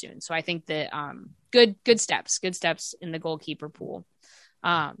mentality too soon. So I think that good steps in the goalkeeper pool.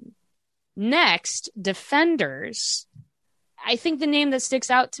 Next, defenders. I think the name that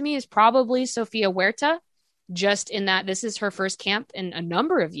sticks out to me is probably Sofia Huerta, just in that this is her first camp in a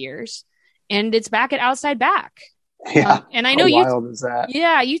number of years, and it's back at outside back. Yeah. And I know wild is that?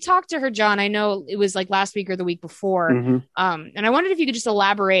 Yeah, you talked to her, John. I know it was like last week or the week before. And I wondered if you could just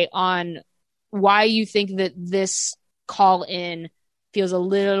elaborate on why you think that this call in feels a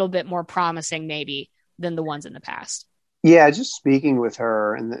little bit more promising maybe than the ones in the past. Yeah, just speaking with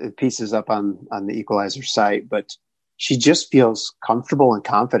her, and the piece is up on the Equalizer site, but she just feels comfortable and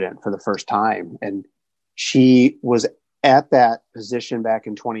confident for the first time. And she was at that position back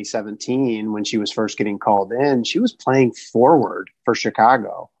in 2017 when she was first getting called in. She was playing forward for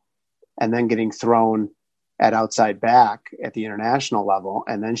Chicago and then getting thrown at outside back at the international level.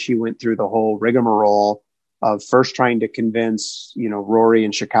 And then she went through the whole rigmarole of first trying to convince, Rory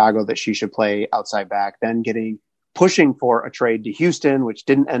in Chicago that she should play outside back, then pushing for a trade to Houston, which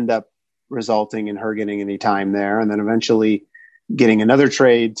didn't end up resulting in her getting any time there. And then eventually getting another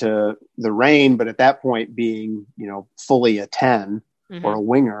trade to the Reign, but at that point being, fully a 10 or a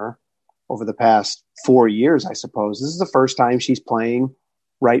winger over the past 4 years, I suppose. This is the first time she's playing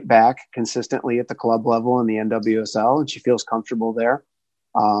right back consistently at the club level in the NWSL, and she feels comfortable there.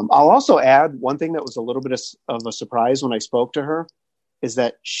 I'll also add one thing that was a little bit of a surprise when I spoke to her is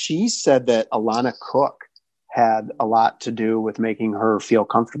that she said that Alana Cook had a lot to do with making her feel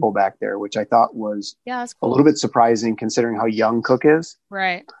comfortable back there, which I thought was that's cool. A little bit surprising considering how young Cook is.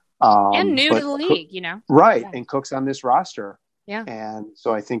 Right. And new to the league, Right. Yeah. And Cook's on this roster. Yeah. And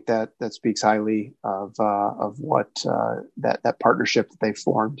so I think that speaks highly of what that partnership that they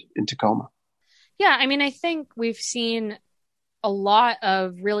formed in Tacoma. Yeah. I mean, I think we've seen a lot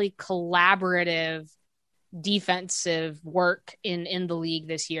of really collaborative defensive work in the league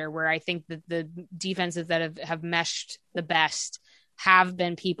this year, where I think that the defenses that have meshed the best have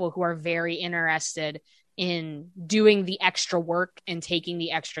been people who are very interested in doing the extra work and taking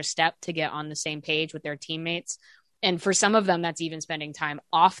the extra step to get on the same page with their teammates. And for some of them, that's even spending time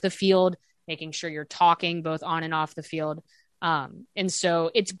off the field, making sure you're talking both on and off the field. And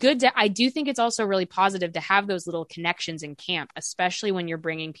so it's good I do think it's also really positive to have those little connections in camp, especially when you're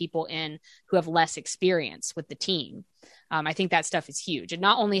bringing people in who have less experience with the team. I think that stuff is huge. It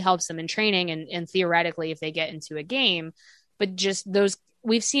not only helps them in training and theoretically if they get into a game, but just those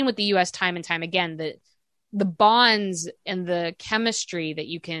we've seen with the US time and time again, that the bonds and the chemistry that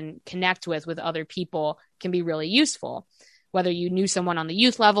you can connect with other people can be really useful, whether you knew someone on the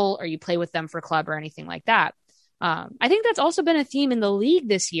youth level or you play with them for club or anything like that. I think that's also been a theme in the league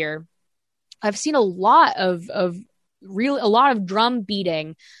this year. I've seen a lot of drum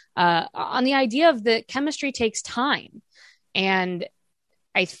beating on the idea of that chemistry takes time. And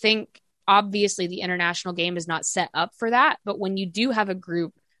I think obviously the international game is not set up for that. But when you do have a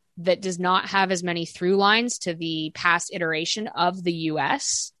group that does not have as many through lines to the past iteration of the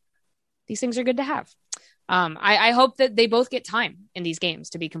US, these things are good to have. I hope that they both get time in these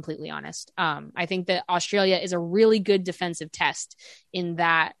games, to be completely honest. I think that Australia is a really good defensive test in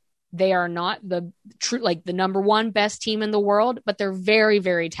that they are not the number one best team in the world, but they're very,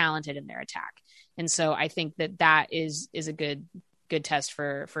 very talented in their attack. And so I think that is a good test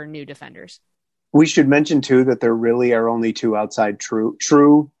for new defenders. We should mention too that there really are only two outside true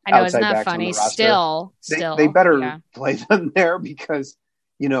I know, outside isn't that backs funny? On the roster. Still, they better play them there because,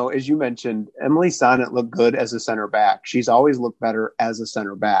 as you mentioned, Emily Sonnet looked good as a center back. She's always looked better as a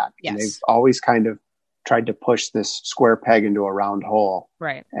center back. Yes. And they've always kind of tried to push this square peg into a round hole.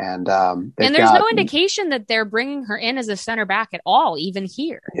 Right. And there's no indication that they're bringing her in as a center back at all, even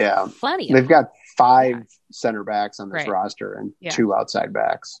here. Yeah. Plenty. They've got 5 center backs on this roster and 2 outside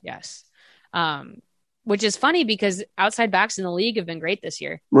backs. Yes. Which is funny because outside backs in the league have been great this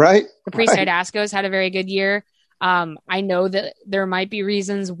year. Right. Caprice Dasco's had a very good year. I know that there might be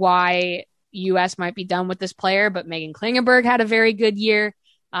reasons why US might be done with this player, but Megan Klingenberg had a very good year.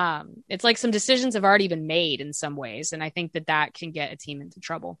 It's like some decisions have already been made in some ways. And I think that can get a team into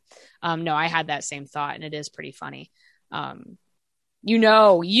trouble. No, I had that same thought and it is pretty funny.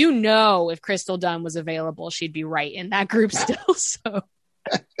 If Crystal Dunn was available, she'd be right in that group still. So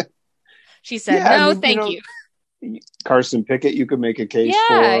she said, thank you. Carson Pickett, you could make a case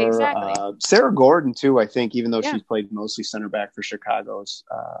for. Exactly. Sarah Gordon, too, I think, even though she's played mostly center back for Chicago, is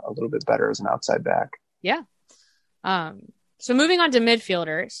a little bit better as an outside back. Yeah. So moving on to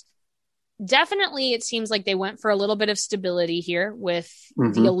midfielders, definitely it seems like they went for a little bit of stability here with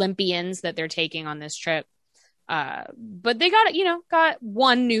the Olympians that they're taking on this trip. But they got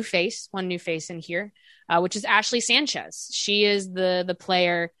one new face in here, which is Ashley Sanchez. She is the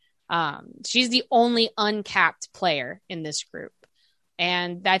player. She's the only uncapped player in this group.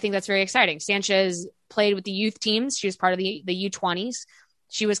 And I think that's very exciting. Sanchez played with the youth teams. She was part of the U20s.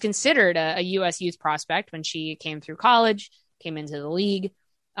 She was considered a U.S. youth prospect when she came through college, came into the league.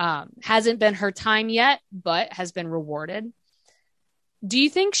 Hasn't been her time yet, but has been rewarded. Do you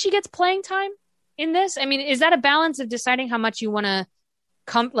think she gets playing time in this? I mean, is that a balance of deciding how much you want to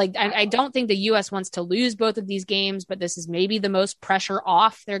I don't think the U.S. wants to lose both of these games, but this is maybe the most pressure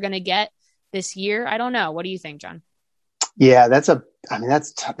off they're going to get this year. I don't know. What do you think, John? Yeah, that's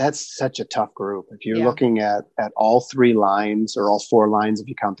such a tough group. If you're looking at all three lines, or all four lines if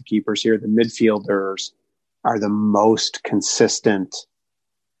you count the keepers here, the midfielders are the most consistent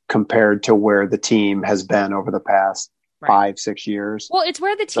compared to where the team has been over the past 5-6 years. Well, it's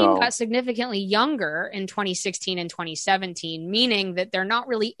where the team got significantly younger in 2016 and 2017, meaning that they're not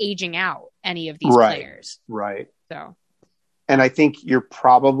really aging out any of these players. Right. So, and I think you're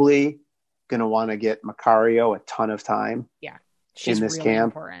probably going to want to get Macario a ton of time. Yeah. She's in this really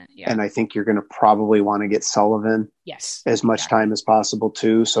camp. Important. Yeah. And I think you're going to probably want to get Sullivan as much time as possible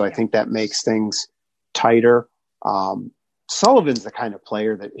too. So I think that makes things tighter. Sullivan's the kind of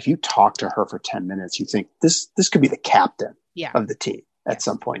player that if you talk to her for 10 minutes, you think this could be the captain of the team at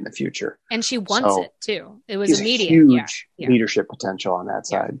some point in the future. And she wants it too. It was immediate. Huge leadership potential on that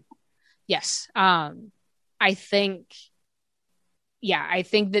side. Yes. I think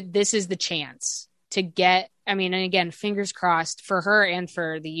that this is the chance to get, and again, fingers crossed for her and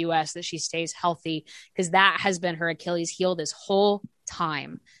for the U.S. that she stays healthy, because that has been her Achilles heel this whole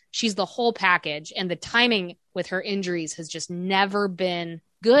time. She's the whole package, and the timing with her injuries has just never been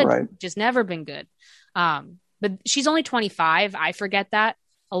good. Just never been good. But she's only 25. I forget that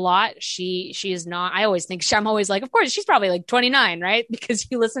a lot. She is not. I always think I'm always like, of course, she's probably like 29, right? Because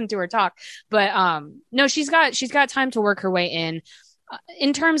you listen to her talk. But no, she's got time to work her way in.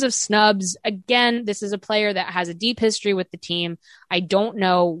 In terms of snubs, again, this is a player that has a deep history with the team. I don't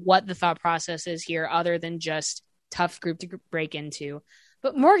know what the thought process is here, other than just tough group to break into.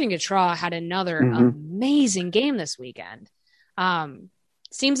 But Morgan Gautrat had another amazing game this weekend.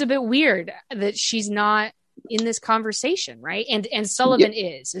 Seems a bit weird that she's not in this conversation, right? And Sullivan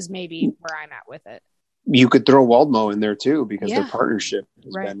is maybe where I'm at with it. You could throw Waldmo in there too, because their partnership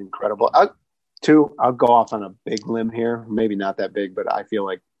has been incredible. I'll go off on a big limb here. Maybe not that big, but I feel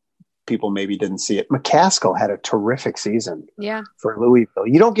like people maybe didn't see it. McCaskill had a terrific season for Louisville.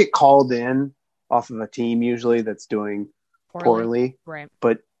 You don't get called in off of a team usually that's doing poorly. Right.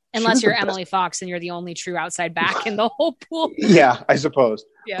 But unless you're Emily Fox and you're the only true outside back in the whole pool. Yeah, I suppose.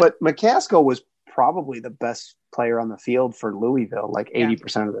 Yeah. But McCaskill was probably the best player on the field for Louisville, like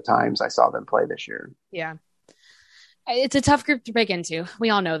 80% of the times I saw them play this year. Yeah. It's a tough group to break into. We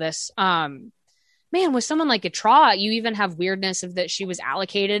all know this. Man, with someone like Gautrat, you even have weirdness of that she was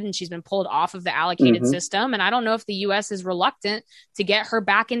allocated and she's been pulled off of the allocated system. And I don't know if the U.S. is reluctant to get her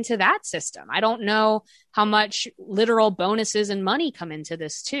back into that system. I don't know how much literal bonuses and money come into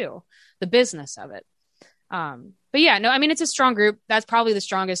this too, the business of it. But yeah, no, it's a strong group. That's probably the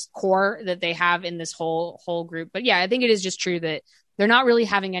strongest core that they have in this whole group. But yeah, I think it is just true that they're not really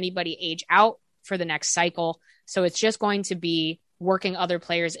having anybody age out for the next cycle. So it's just going to be working other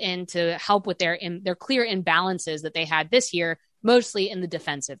players in to help with their clear imbalances that they had this year, mostly in the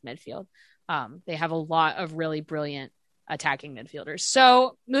defensive midfield. They have a lot of really brilliant attacking midfielders.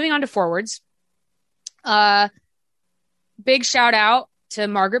 So moving on to forwards, big shout out to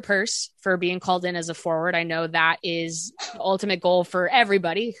Margaret Purce for being called in as a forward. I know that is the ultimate goal for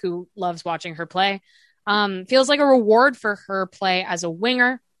everybody who loves watching her play. Feels like a reward for her play as a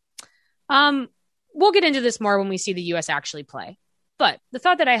winger. We'll get into this more when we see the U.S. actually play. But the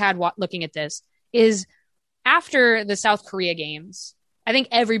thought that I had looking at this is, after the South Korea games, I think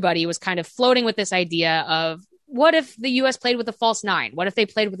everybody was kind of floating with this idea of, what if the U.S. played with a false nine? What if they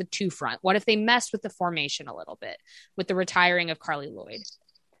played with a two front? What if they messed with the formation a little bit with the retiring of Carly Lloyd?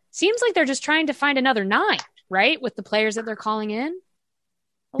 Seems like they're just trying to find another nine, right? With the players that they're calling in.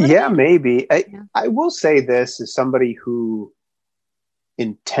 Yeah, maybe. I will say this as somebody who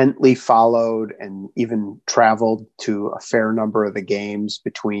intently followed and even traveled to a fair number of the games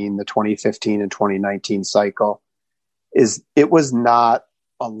between the 2015 and 2019 cycle, is it was not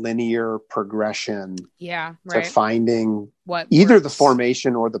a linear progression to finding either the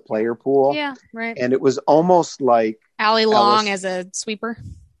formation or the player pool. Yeah, right. And it was almost like Allie Long as a sweeper.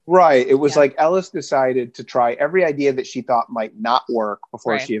 Right. It was like Ellis decided to try every idea that she thought might not work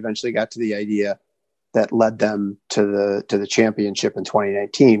before she eventually got to the idea that led them to the championship in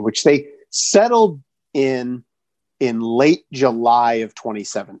 2019, which they settled in late July of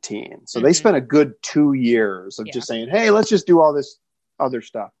 2017. So they spent a good 2 years of just saying, hey, let's just do all this other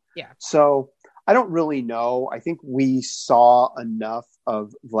stuff. Yeah. So I don't really know. I think we saw enough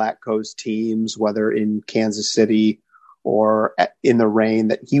of Vlatko's teams, whether in Kansas City or in the rain,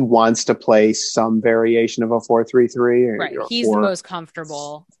 that he wants to play some variation of a 4-3-3. Right. He's the most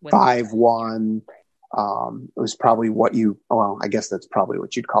comfortable with 5-1. It was probably I guess that's probably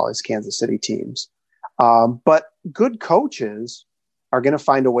what you'd call his Kansas City teams. But good coaches are going to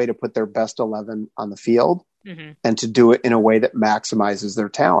find a way to put their best 11 on the field Mm-hmm. and to do it in a way that maximizes their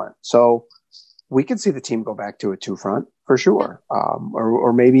talent. So we could see the team go back to a two front for sure.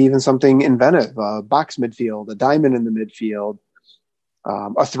 Or maybe even something inventive, a box midfield, a diamond in the midfield,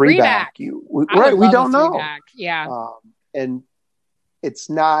 a three back. Right. We don't know. Yeah. And it's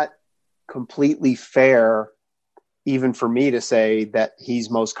not completely fair even for me to say that he's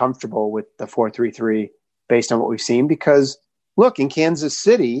most comfortable with the 4-3-3 based on what we've seen, because look, in Kansas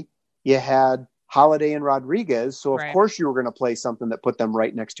City, you had Holiday and Rodriguez. So of course you were going to play something that put them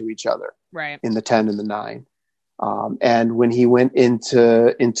right next to each other in the 10 and the 9. And when he went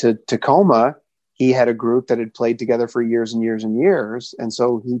into Tacoma, he had a group that had played together for years and years and years. And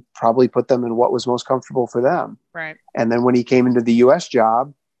so he probably put them in what was most comfortable for them. Right. And then when he came into the U.S.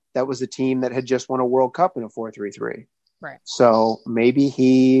 job, that was a team that had just won a World Cup in a 4-3-3. Right. So maybe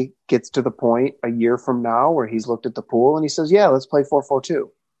he gets to the point a year from now where he's looked at the pool and he says, yeah, let's play 4-4-2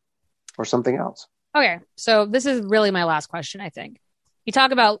 or something else. Okay. So this is really my last question, I think. You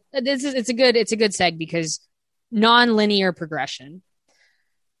talk about this is it's a good seg because non-linear progression.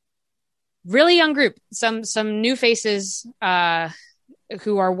 Really young group, some new faces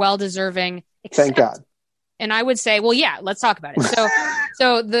who are well deserving. Thank God. And I would say, well, yeah, let's talk about it.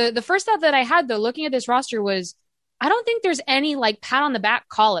 So the first thought that I had though, looking at this roster, was I don't think there's any like pat on the back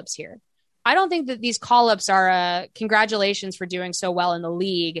call-ups here. I don't think that these call-ups are congratulations for doing so well in the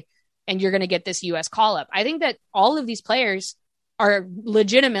league and you're going to get this U.S. call-up. I think that all of these players are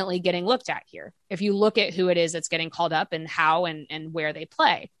legitimately getting looked at here. If you look at who it is that's getting called up and how and where they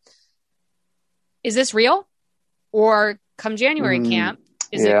play. Is this real? Or come January camp,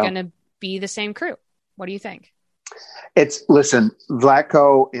 is it going to be the same crew? What do you think? Listen,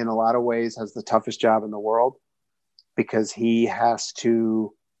 Vlatko in a lot of ways has the toughest job in the world because he has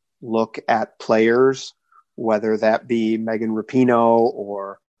to look at players, whether that be Megan Rapinoe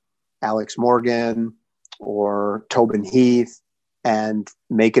or Alex Morgan or Tobin Heath, and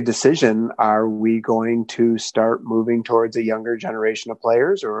make a decision. Are we going to start moving towards a younger generation of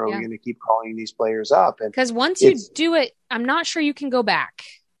players, or are we going to keep calling these players up? Because once you do it, I'm not sure you can go back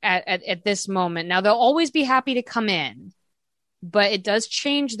at this moment. Now, they'll always be happy to come in, but it does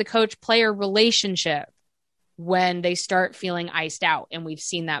change the coach-player relationship when they start feeling iced out, and we've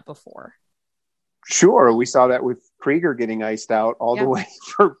seen that before. Sure, we saw that with Krieger getting iced out all the way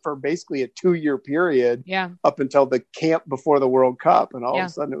for basically a 2-year period up until the camp before the World Cup. And all of a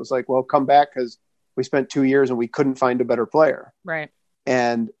sudden it was like, well, come back because we spent 2 years and we couldn't find a better player. Right.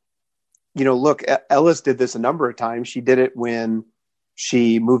 And, look, Ellis did this a number of times. She did it when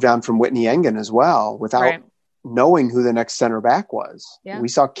she moved on from Whitney Engen as well without knowing who the next center back was. Yeah. We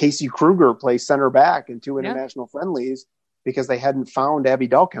saw Casey Kruger play center back in 2 international friendlies because they hadn't found Abby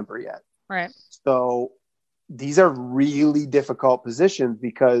Dahlkemper yet. Right. So these are really difficult positions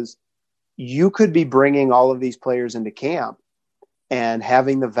because you could be bringing all of these players into camp and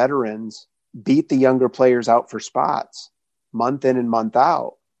having the veterans beat the younger players out for spots month in and month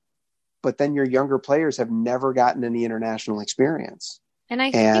out. But then your younger players have never gotten any international experience.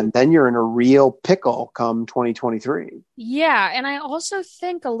 And then you're in a real pickle come 2023. Yeah. And I also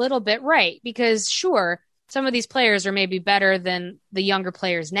think a little bit because sure, some of these players are maybe better than the younger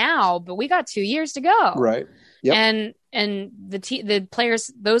players now, but we got 2 years to go. Right. Yep. And the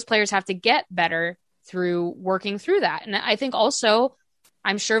players, those players have to get better through working through that. And I think also,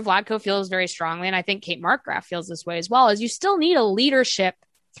 I'm sure Vlatko feels very strongly, and I think Kate Markgraf feels this way as well, is you still need a leadership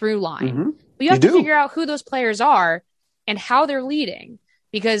through line. Mm-hmm. But you have to figure out who those players are and how they're leading,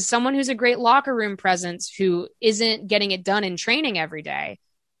 because someone who's a great locker room presence who isn't getting it done in training every day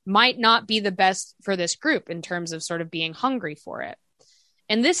might not be the best for this group in terms of sort of being hungry for it.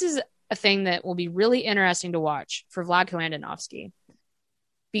 And this is a thing that will be really interesting to watch for Vlatko Andonovski,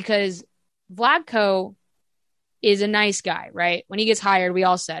 because Vlatko is a nice guy, right? When he gets hired, we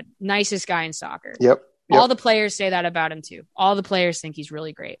all said, nicest guy in soccer. Yep. All the players say that about him too. All the players think he's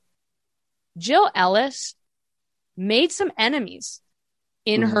really great. Jill Ellis made some enemies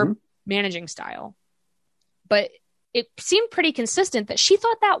in her managing style, but it seemed pretty consistent that she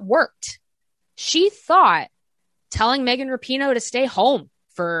thought that worked. She thought telling Megan Rapinoe to stay home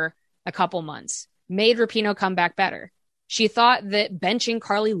for a couple months made Rapinoe come back better. She thought that benching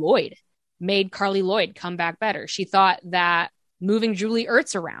Carly Lloyd made Carly Lloyd come back better. She thought that moving Julie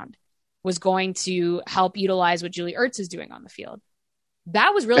Ertz around was going to help utilize what Julie Ertz is doing on the field.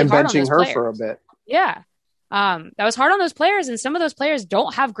 That was really hard on those players. And benching her for a bit. Yeah. That was hard on those players, and some of those players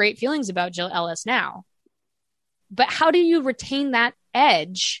don't have great feelings about Jill Ellis now. But how do you retain that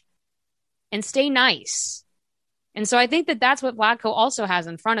edge and stay nice? And so I think that that's what Vlatko also has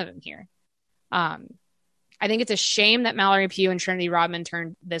in front of him here. I think it's a shame that Mallory Pugh and Trinity Rodman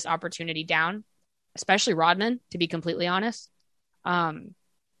turned this opportunity down, especially Rodman, to be completely honest.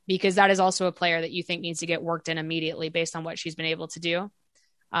 Because that is also a player that you think needs to get worked in immediately based on what she's been able to do.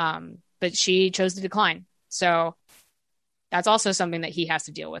 But she chose to decline. So that's also something that he has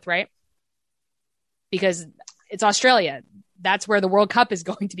to deal with, right? Because it's Australia. That's where the World Cup is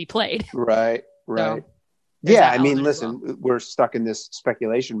going to be played. Right. So, yeah, I mean, listen, we're stuck in this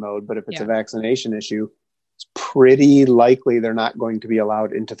speculation mode, but if it's a vaccination issue, it's pretty likely they're not going to be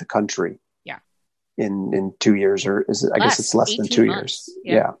allowed into the country. Yeah. In 2 years, or I guess it's less than 2 years.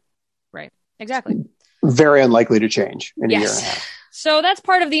 Yeah. Right. Exactly. Very unlikely to change in a year and a half. So that's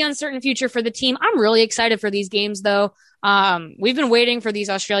part of the uncertain future for the team. I'm really excited for these games, though. We've been waiting for these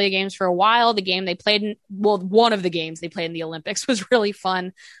Australia games for a while. The game they played one of the games they played in the Olympics was really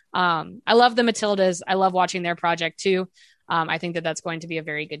fun. I love the Matildas. I love watching their project too. I think that that's going to be a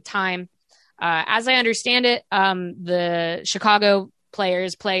very good time. As I understand it, the Chicago player,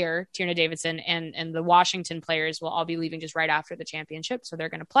 Tierna Davidson, and the Washington players will all be leaving just right after the championship. So they're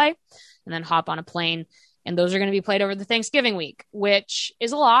going to play and then hop on a plane. And those are going to be played over the Thanksgiving week, which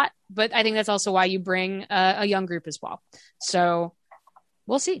is a lot, but I think that's also why you bring a young group as well. So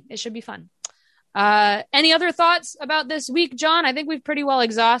we'll see. It should be fun. Any other thoughts about this week, John? I think we've pretty well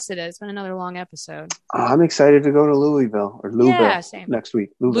exhausted it. It's been another long episode. I'm excited to go to Louisville next week.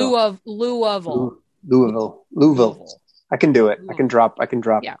 Louisville. I can do it. I can drop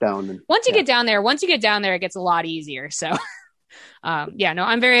down. Once you get down there, it gets a lot easier. So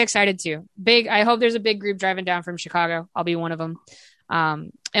I'm very excited too. I hope there's a big group driving down from Chicago. I'll be one of them.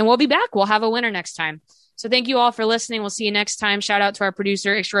 And we'll be back. We'll have a winner next time. So thank you all for listening. We'll see you next time. Shout out to our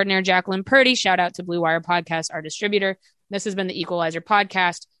producer extraordinaire, Jacqueline Purdy. Shout out to Blue Wire Podcast, our distributor. This has been the Equalizer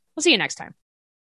Podcast. We'll see you next time.